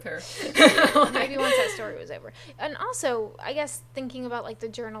getting back with her. Maybe once that story was over. And also, I guess, thinking about, the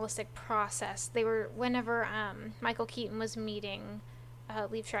journalistic process, whenever Michael Keaton was meeting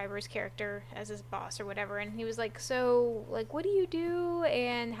Liev Schreiber's character as his boss or whatever, and he was like, so, what do you do,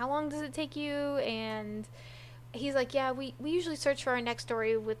 and how long does it take you, and he's like, yeah, we usually search for our next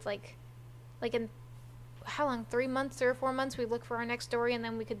story with, in how long, 3 months or 4 months, we look for our next story, and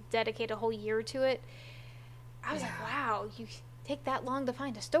then we could dedicate a whole year to it. I was like, wow, you take that long to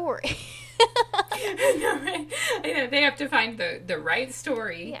find a story. I know, right? I know, they have to find the right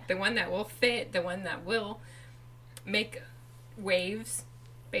story, the one that will fit, the one that will make waves,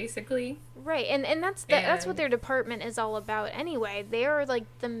 basically. Right, and that's what their department is all about anyway. They are,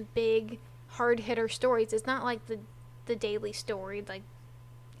 the big, hard-hitter stories. It's not like the daily story,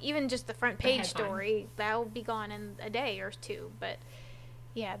 even just the front page story, that'll be gone in a day or two. But,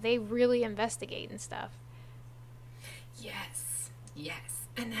 yeah, they really investigate and stuff. Yes.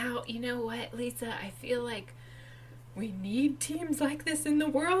 And now, you know what, Lisa? I feel like we need teams like this in the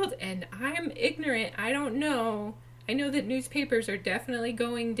world, and I'm ignorant. I don't know. I know that newspapers are definitely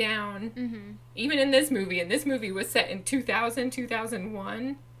going down. Mm-hmm. Even in this movie. And this movie was set in 2000,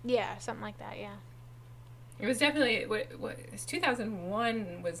 2001. Yeah, something like that, yeah. It was definitely, what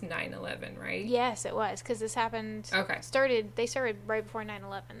 2001 was 9/11, right? Yes, it was, because this happened, Okay. they started right before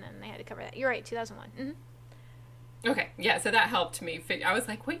 9/11, and they had to cover that. You're right, 2001. Mm-hmm. Okay, yeah, so that helped me figure. I was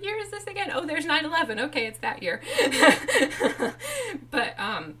like, what year is this again? Oh, there's 9/11. Okay, it's that year. But,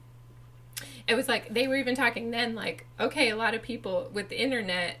 it was like, they were even talking then, like, okay, a lot of people with the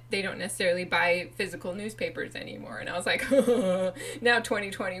internet, they don't necessarily buy physical newspapers anymore. And I was like, now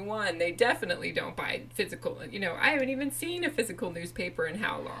 2021, they definitely don't buy physical, I haven't even seen a physical newspaper in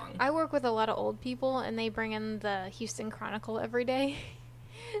how long? I work with a lot of old people, and they bring in the Houston Chronicle every day.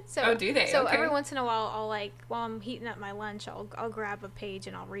 So, oh, do they? So okay. every once in a while, I'll while I'm heating up my lunch, I'll grab a page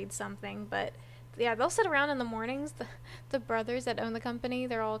and I'll read something. But yeah, they'll sit around in the mornings. The brothers that own the company,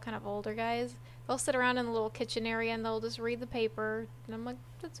 they're all kind of older guys. They'll sit around in the little kitchen area and they'll just read the paper. And I'm like,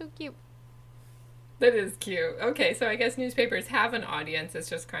 that's so cute. That is cute. Okay, so I guess newspapers have an audience. It's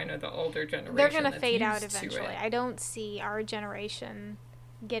just kind of the older generation. They're gonna that's fade out used to eventually. it. I don't see our generation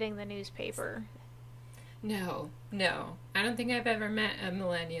getting the newspaper. No. I don't think I've ever met a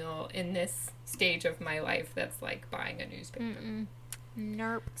millennial in this stage of my life that's like buying a newspaper. Mm-mm.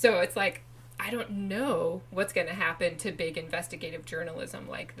 Nope. So it's like, I don't know what's going to happen to big investigative journalism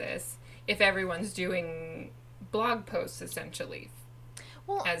like this if everyone's doing blog posts essentially.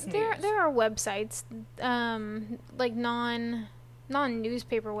 Well, as there news. there are websites, like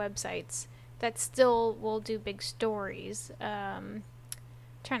non-newspaper websites that still will do big stories.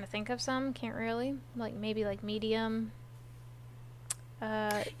 Trying to think of some, can't really. Like maybe like Medium.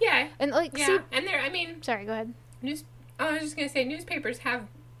 Yeah. And like Yeah. see, And there, I mean, sorry, go ahead. I was just going to say newspapers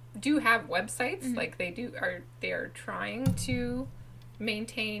do have websites. Mm-hmm. Like they are trying to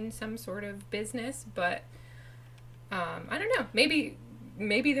maintain some sort of business, but I don't know. Maybe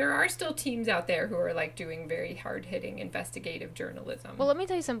there are still teams out there who are like doing very hard-hitting investigative journalism. Well, let me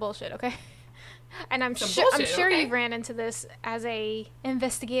tell you some bullshit, okay? And I'm Some sure bullshit, you've ran into this as a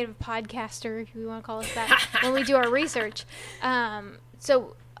investigative podcaster, if you want to call us that, when we do our research.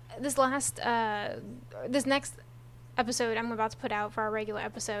 So this next episode I'm about to put out for our regular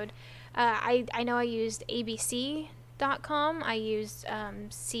episode, I know I used ABC.com, I used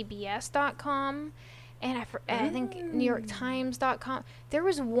CBS.com, and I think NewYorkTimes.com. There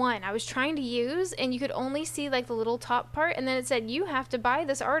was one I was trying to use, and you could only see like the little top part, and then it said you have to buy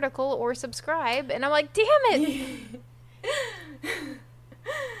this article or subscribe, and I'm like, damn it.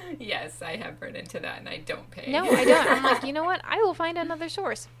 Yes, I have run into that, and I don't pay. No, I don't. I'm like, you know what? I will find another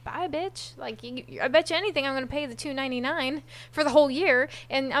source. Bye, bitch. Like, I bet you anything I'm going to pay the $2.99 for the whole year,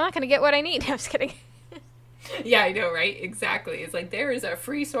 and I'm not going to get what I need. I'm just kidding. Yeah, I know, right? Exactly. It's like there is a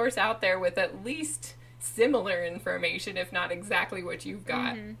free source out there with at least similar information, if not exactly what you've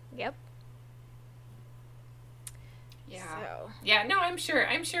got. Mm-hmm. Yep. Yeah. So. Yeah, no, I'm sure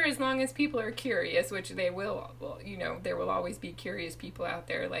as long as people are curious, which they will, there will always be curious people out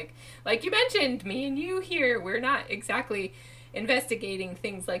there. Like you mentioned, me and you here, we're not exactly investigating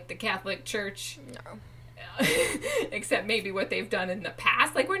things like the Catholic Church. No. Except maybe what they've done in the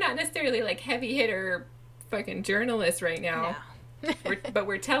past. Like, we're not necessarily like heavy hitter fucking journalists right now. No. But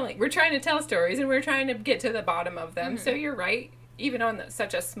we're trying to tell stories, and we're trying to get to the bottom of them. Mm-hmm. So you're right. Even on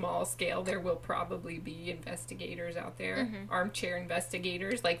such a small scale, there will probably be investigators out there, Mm-hmm. armchair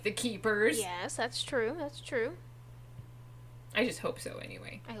investigators, like the keepers. Yes, that's true. That's true. I just hope so,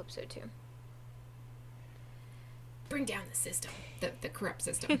 anyway. I hope so, too. Bring down the system, the corrupt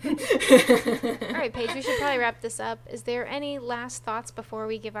system. All right, Paige, we should probably wrap this up. Is there any last thoughts before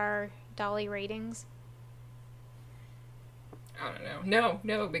we give our Dolly ratings? I don't know.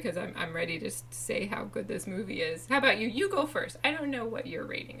 No, because I'm ready to say how good this movie is. How about you? You go first. I don't know what your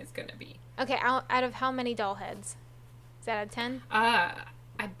rating is going to be. Okay, out of how many doll heads? Is that out of 10? I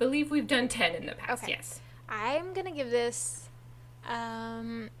believe we've done 10 in the past, Okay. yes. I'm going to give this,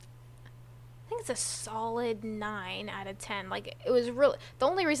 I think it's a solid 9 out of 10. Like, it was really, the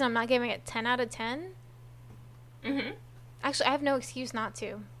only reason I'm not giving it 10 out of 10, Mm-hmm. actually, I have no excuse not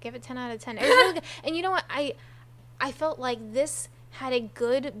to. Give it 10 out of 10. It was really good. And you know what? I felt like this had a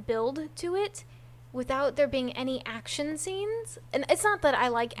good build to it without there being any action scenes. And it's not that I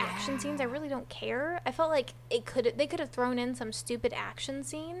like action scenes. I really don't care. I felt like they could have thrown in some stupid action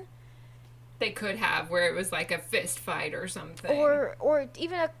scene. They could have, where it was like a fist fight or something. Or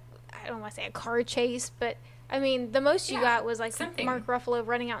even I don't want to say a car chase, but I mean, the most you got was like something. Mark Ruffalo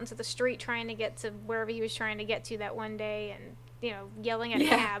running out into the street trying to get to wherever he was trying to get to that one day and, yelling at a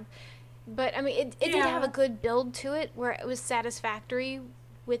cab. But, I mean, it did have a good build to it where it was satisfactory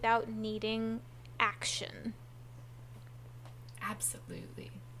without needing action.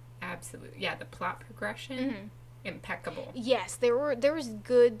 Absolutely. Absolutely. Yeah, the plot progression, impeccable. Yes, there was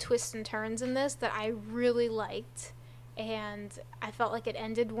good twists and turns in this that I really liked, and I felt like it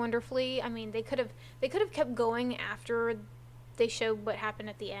ended wonderfully. I mean, they could have kept going after they showed what happened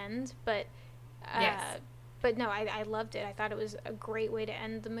at the end, but Yes. but no, I loved it. I thought it was a great way to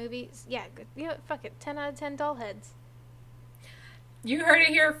end the movie. Yeah, fuck it, 10 out of 10 doll heads. You heard it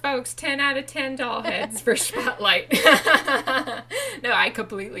here, folks. 10 out of 10 doll heads for Spotlight. No, I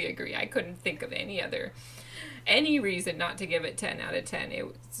completely agree. I couldn't think of any reason not to give it 10 out of 10. It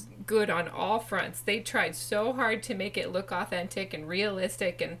was good on all fronts. They tried so hard to make it look authentic and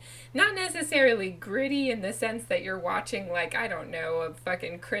realistic and not necessarily gritty in the sense that you're watching, like, I don't know, a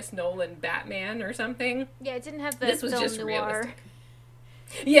fucking Chris Nolan Batman or something. Yeah, it didn't have the This was film just noir. realistic.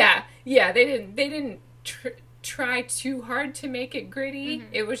 Yeah, they didn't try too hard to make it gritty.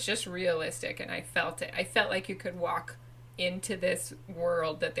 It was just realistic, and I felt it. I felt like you could walk into this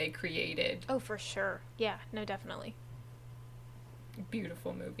world that they created. Oh, for sure. Yeah, no, definitely.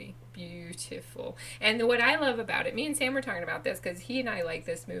 Beautiful movie. Beautiful. And what I love about it, me and Sam were talking about this because he and I like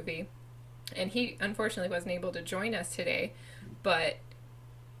this movie, and he unfortunately wasn't able to join us today, but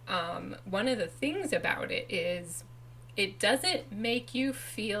one of the things about it is it doesn't make you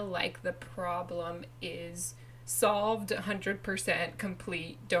feel like the problem is solved 100%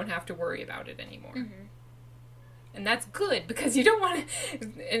 complete, don't have to worry about it anymore. And that's good because you don't want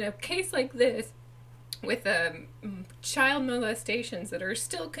to, in a case like this, with child molestations that are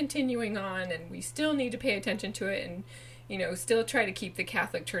still continuing on and we still need to pay attention to it and, still try to keep the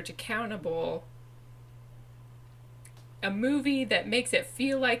Catholic Church accountable. A movie that makes it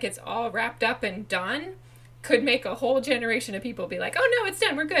feel like it's all wrapped up and done could make a whole generation of people be like, oh no, it's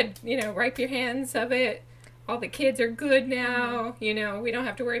done, we're good. Wipe your hands of it. All the kids are good now. We don't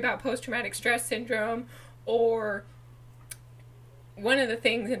have to worry about post-traumatic stress syndrome. Or one of the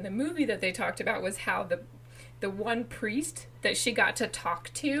things in the movie that they talked about was how the one priest that she got to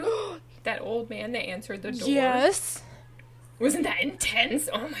talk to, that old man that answered the door. Yes. Wasn't that intense?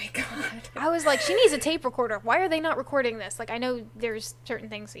 Oh my God. I was like, she needs a tape recorder. Why are they not recording this? Like, I know there's certain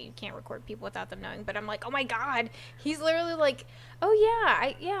things that you can't record people without them knowing, but I'm like, oh my God. He's literally like, oh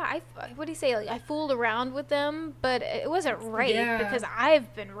I what do you say? Like, I fooled around with them, but it wasn't rape because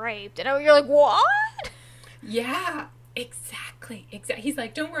I've been raped. And you're like, what? Yeah, exactly. He's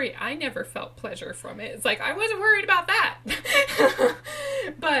like, don't worry, I never felt pleasure from it. It's like, I wasn't worried about that.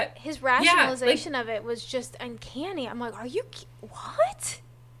 But his rationalization of it was just uncanny. I'm like, what?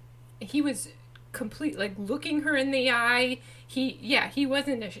 He was looking her in the eye. He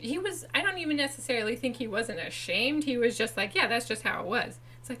wasn't, I don't even necessarily think he wasn't ashamed. He was just like, yeah, that's just how it was.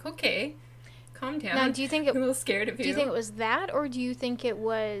 It's like, okay, calm down. Now, do you think I'm a little scared of you? Do you think it was that, or do you think it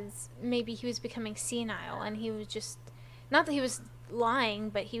was maybe he was becoming senile and he was just, not that he was lying,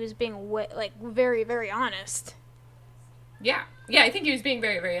 but he was being very, very honest? Yeah, I think he was being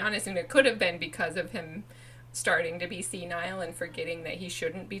very, very honest, and it could have been because of him starting to be senile and forgetting that he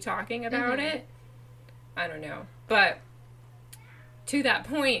shouldn't be talking about it. I don't know. But to that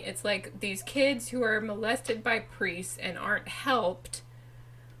point, it's like these kids who are molested by priests and aren't helped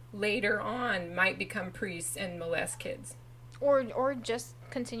later on might become priests and molest kids. Or just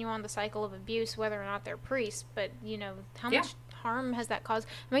continue on the cycle of abuse, whether or not they're priests. But, how much harm has that caused?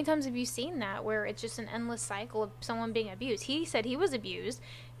 How many times have you seen that where it's just an endless cycle of someone being abused? He said he was abused.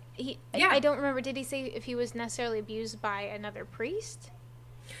 I don't remember, did he say if he was necessarily abused by another priest?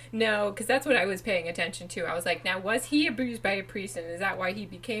 No, because that's what I was paying attention to. I was like, now, was he abused by a priest, and is that why he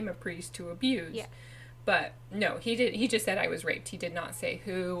became a priest to abuse? Yeah. But no, he just said I was raped. He did not say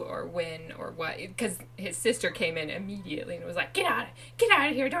who or when or what, because his sister came in immediately and was like, get out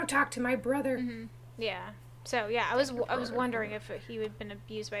of here, don't talk to my brother. Yeah. So, yeah, I was wondering if he had been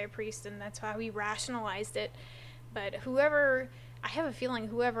abused by a priest, and that's how he rationalized it. But I have a feeling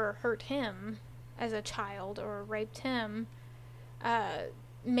whoever hurt him as a child or raped him,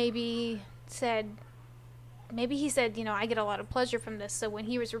 maybe he said, I get a lot of pleasure from this. So when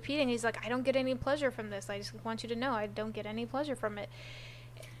he was repeating, he's like, I don't get any pleasure from this. I just want you to know I don't get any pleasure from it.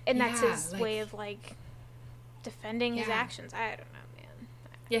 And that's his way of, defending his actions. I don't know, man.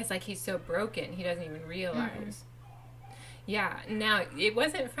 Yeah, it's like he's so broken, he doesn't even realize. Yeah, now, it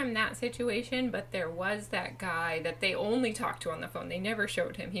wasn't from that situation, but there was that guy that they only talked to on the phone. They never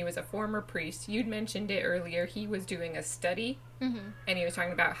showed him. He was a former priest. You'd mentioned it earlier. He was doing a study, and he was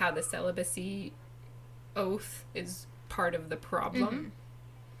talking about how the celibacy oath is part of the problem.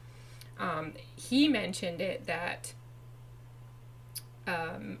 He mentioned it that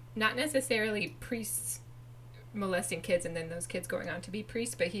not necessarily priests molesting kids and then those kids going on to be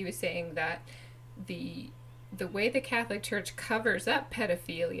priests, but he was saying that the the way the Catholic Church covers up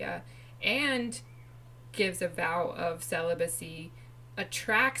pedophilia and gives a vow of celibacy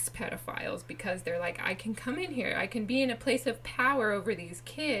attracts pedophiles, because they're like, I can come in here, I can be in a place of power over these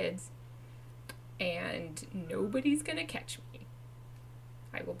kids, and nobody's gonna catch me.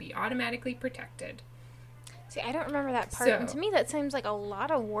 I will be automatically protected. See, I don't remember that part. And to me, that seems like a lot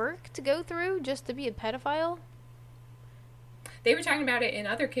of work to go through just to be a pedophile. They were talking about it in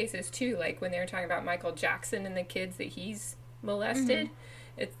other cases too, like when they were talking about Michael Jackson and the kids that he's molested.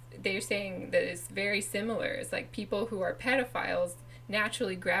 They're saying that it's very similar. It's like people who are pedophiles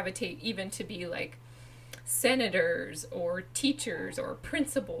naturally gravitate even to be like senators or teachers or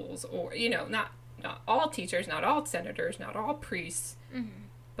principals, or, you know, not all teachers, not all senators, not all priests,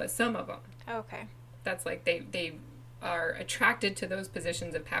 but some of them. Okay. That's like they are attracted to those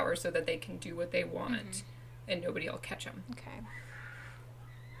positions of power so that they can do what they want and nobody will catch them. Okay.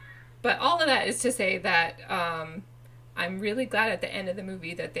 But all of that is to say that I'm really glad at the end of the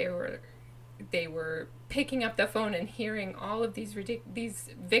movie that they were picking up the phone and hearing all of these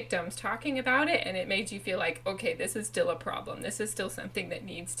victims talking about it, and it made you feel like, okay, this is still a problem. This is still something that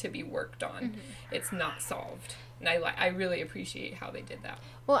needs to be worked on. It's not solved. And I really appreciate how they did that.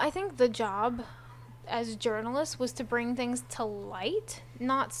 Well, I think the job as journalists was to bring things to light,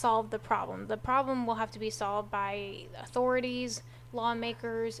 not solve the problem. The problem will have to be solved by authorities,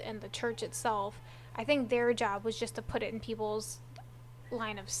 lawmakers, and the church itself. I think their job was just to put it in people's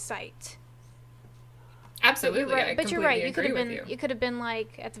line of sight. Absolutely, but you're right. You could have been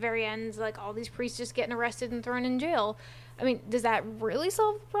like at the very end, like all these priests just getting arrested and thrown in jail. I mean, does that really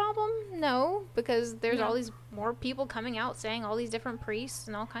solve the problem? No, because there's all these more people coming out saying all these different priests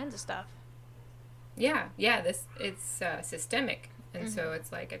and all kinds of stuff. Yeah. It's systemic, and so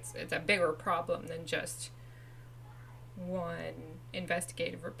it's like it's a bigger problem than just one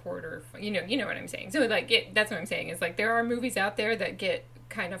investigative reporter. You know what I'm saying. So like that's what I'm saying is like there are movies out there that get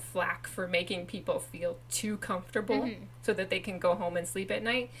kind of flack for making people feel too comfortable so that they can go home and sleep at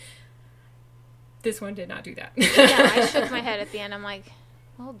night. This one did not do that. Yeah, I shook my head at the end. I'm like,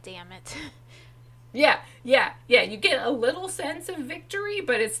 oh, damn it. Yeah. You get a little sense of victory,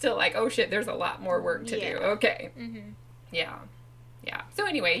 but it's still like, oh shit, there's a lot more work to do. Okay. Yeah. So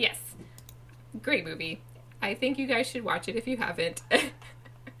anyway, yes. Great movie. I think you guys should watch it if you haven't.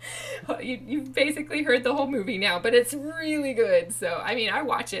 You've basically heard the whole movie now, but it's really good. So, I mean, I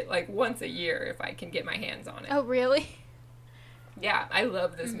watch it like once a year if I can get my hands on it. Oh, really? Yeah, I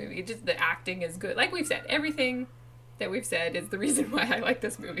love this movie. Just the acting is good. Like we've said, everything that we've said is the reason why I like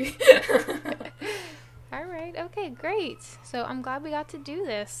this movie. All right. Okay, great. So I'm glad we got to do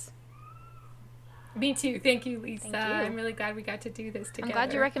this. Me too. Thank you, Lisa. Thank you. I'm really glad we got to do this together. I'm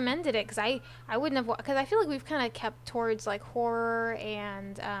glad you recommended it, because I wouldn't have, because I feel like we've kind of kept towards like horror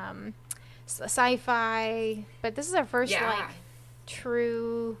and sci-fi, but this is our first like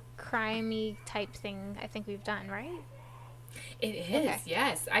true crimey type thing I think we've done, right? It is,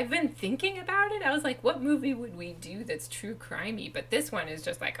 yes. I've been thinking about it. I was like, what movie would we do that's true crimey? But this one is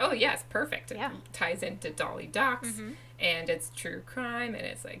just like, oh, yes, perfect. It ties into Dolly Docks, and it's true crime, and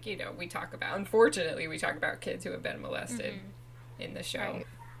it's like, you know, unfortunately, we talk about kids who have been molested in the show. Right.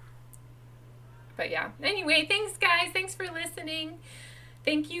 But yeah. Anyway, thanks, guys. Thanks for listening.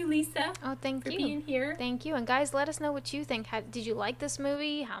 Thank you, Lisa. Oh, thank you for being here. Thank you. And guys, let us know what you think. Did you like this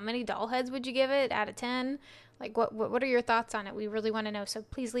movie? How many doll heads would you give it out of 10? Like, what are your thoughts on it? We really want to know. So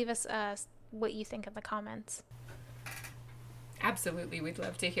please leave us what you think in the comments. Absolutely. We'd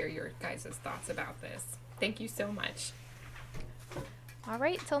love to hear your guys' thoughts about this. Thank you so much. All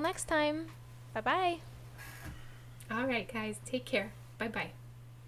right. Till next time. Bye-bye. All right, guys. Take care. Bye-bye.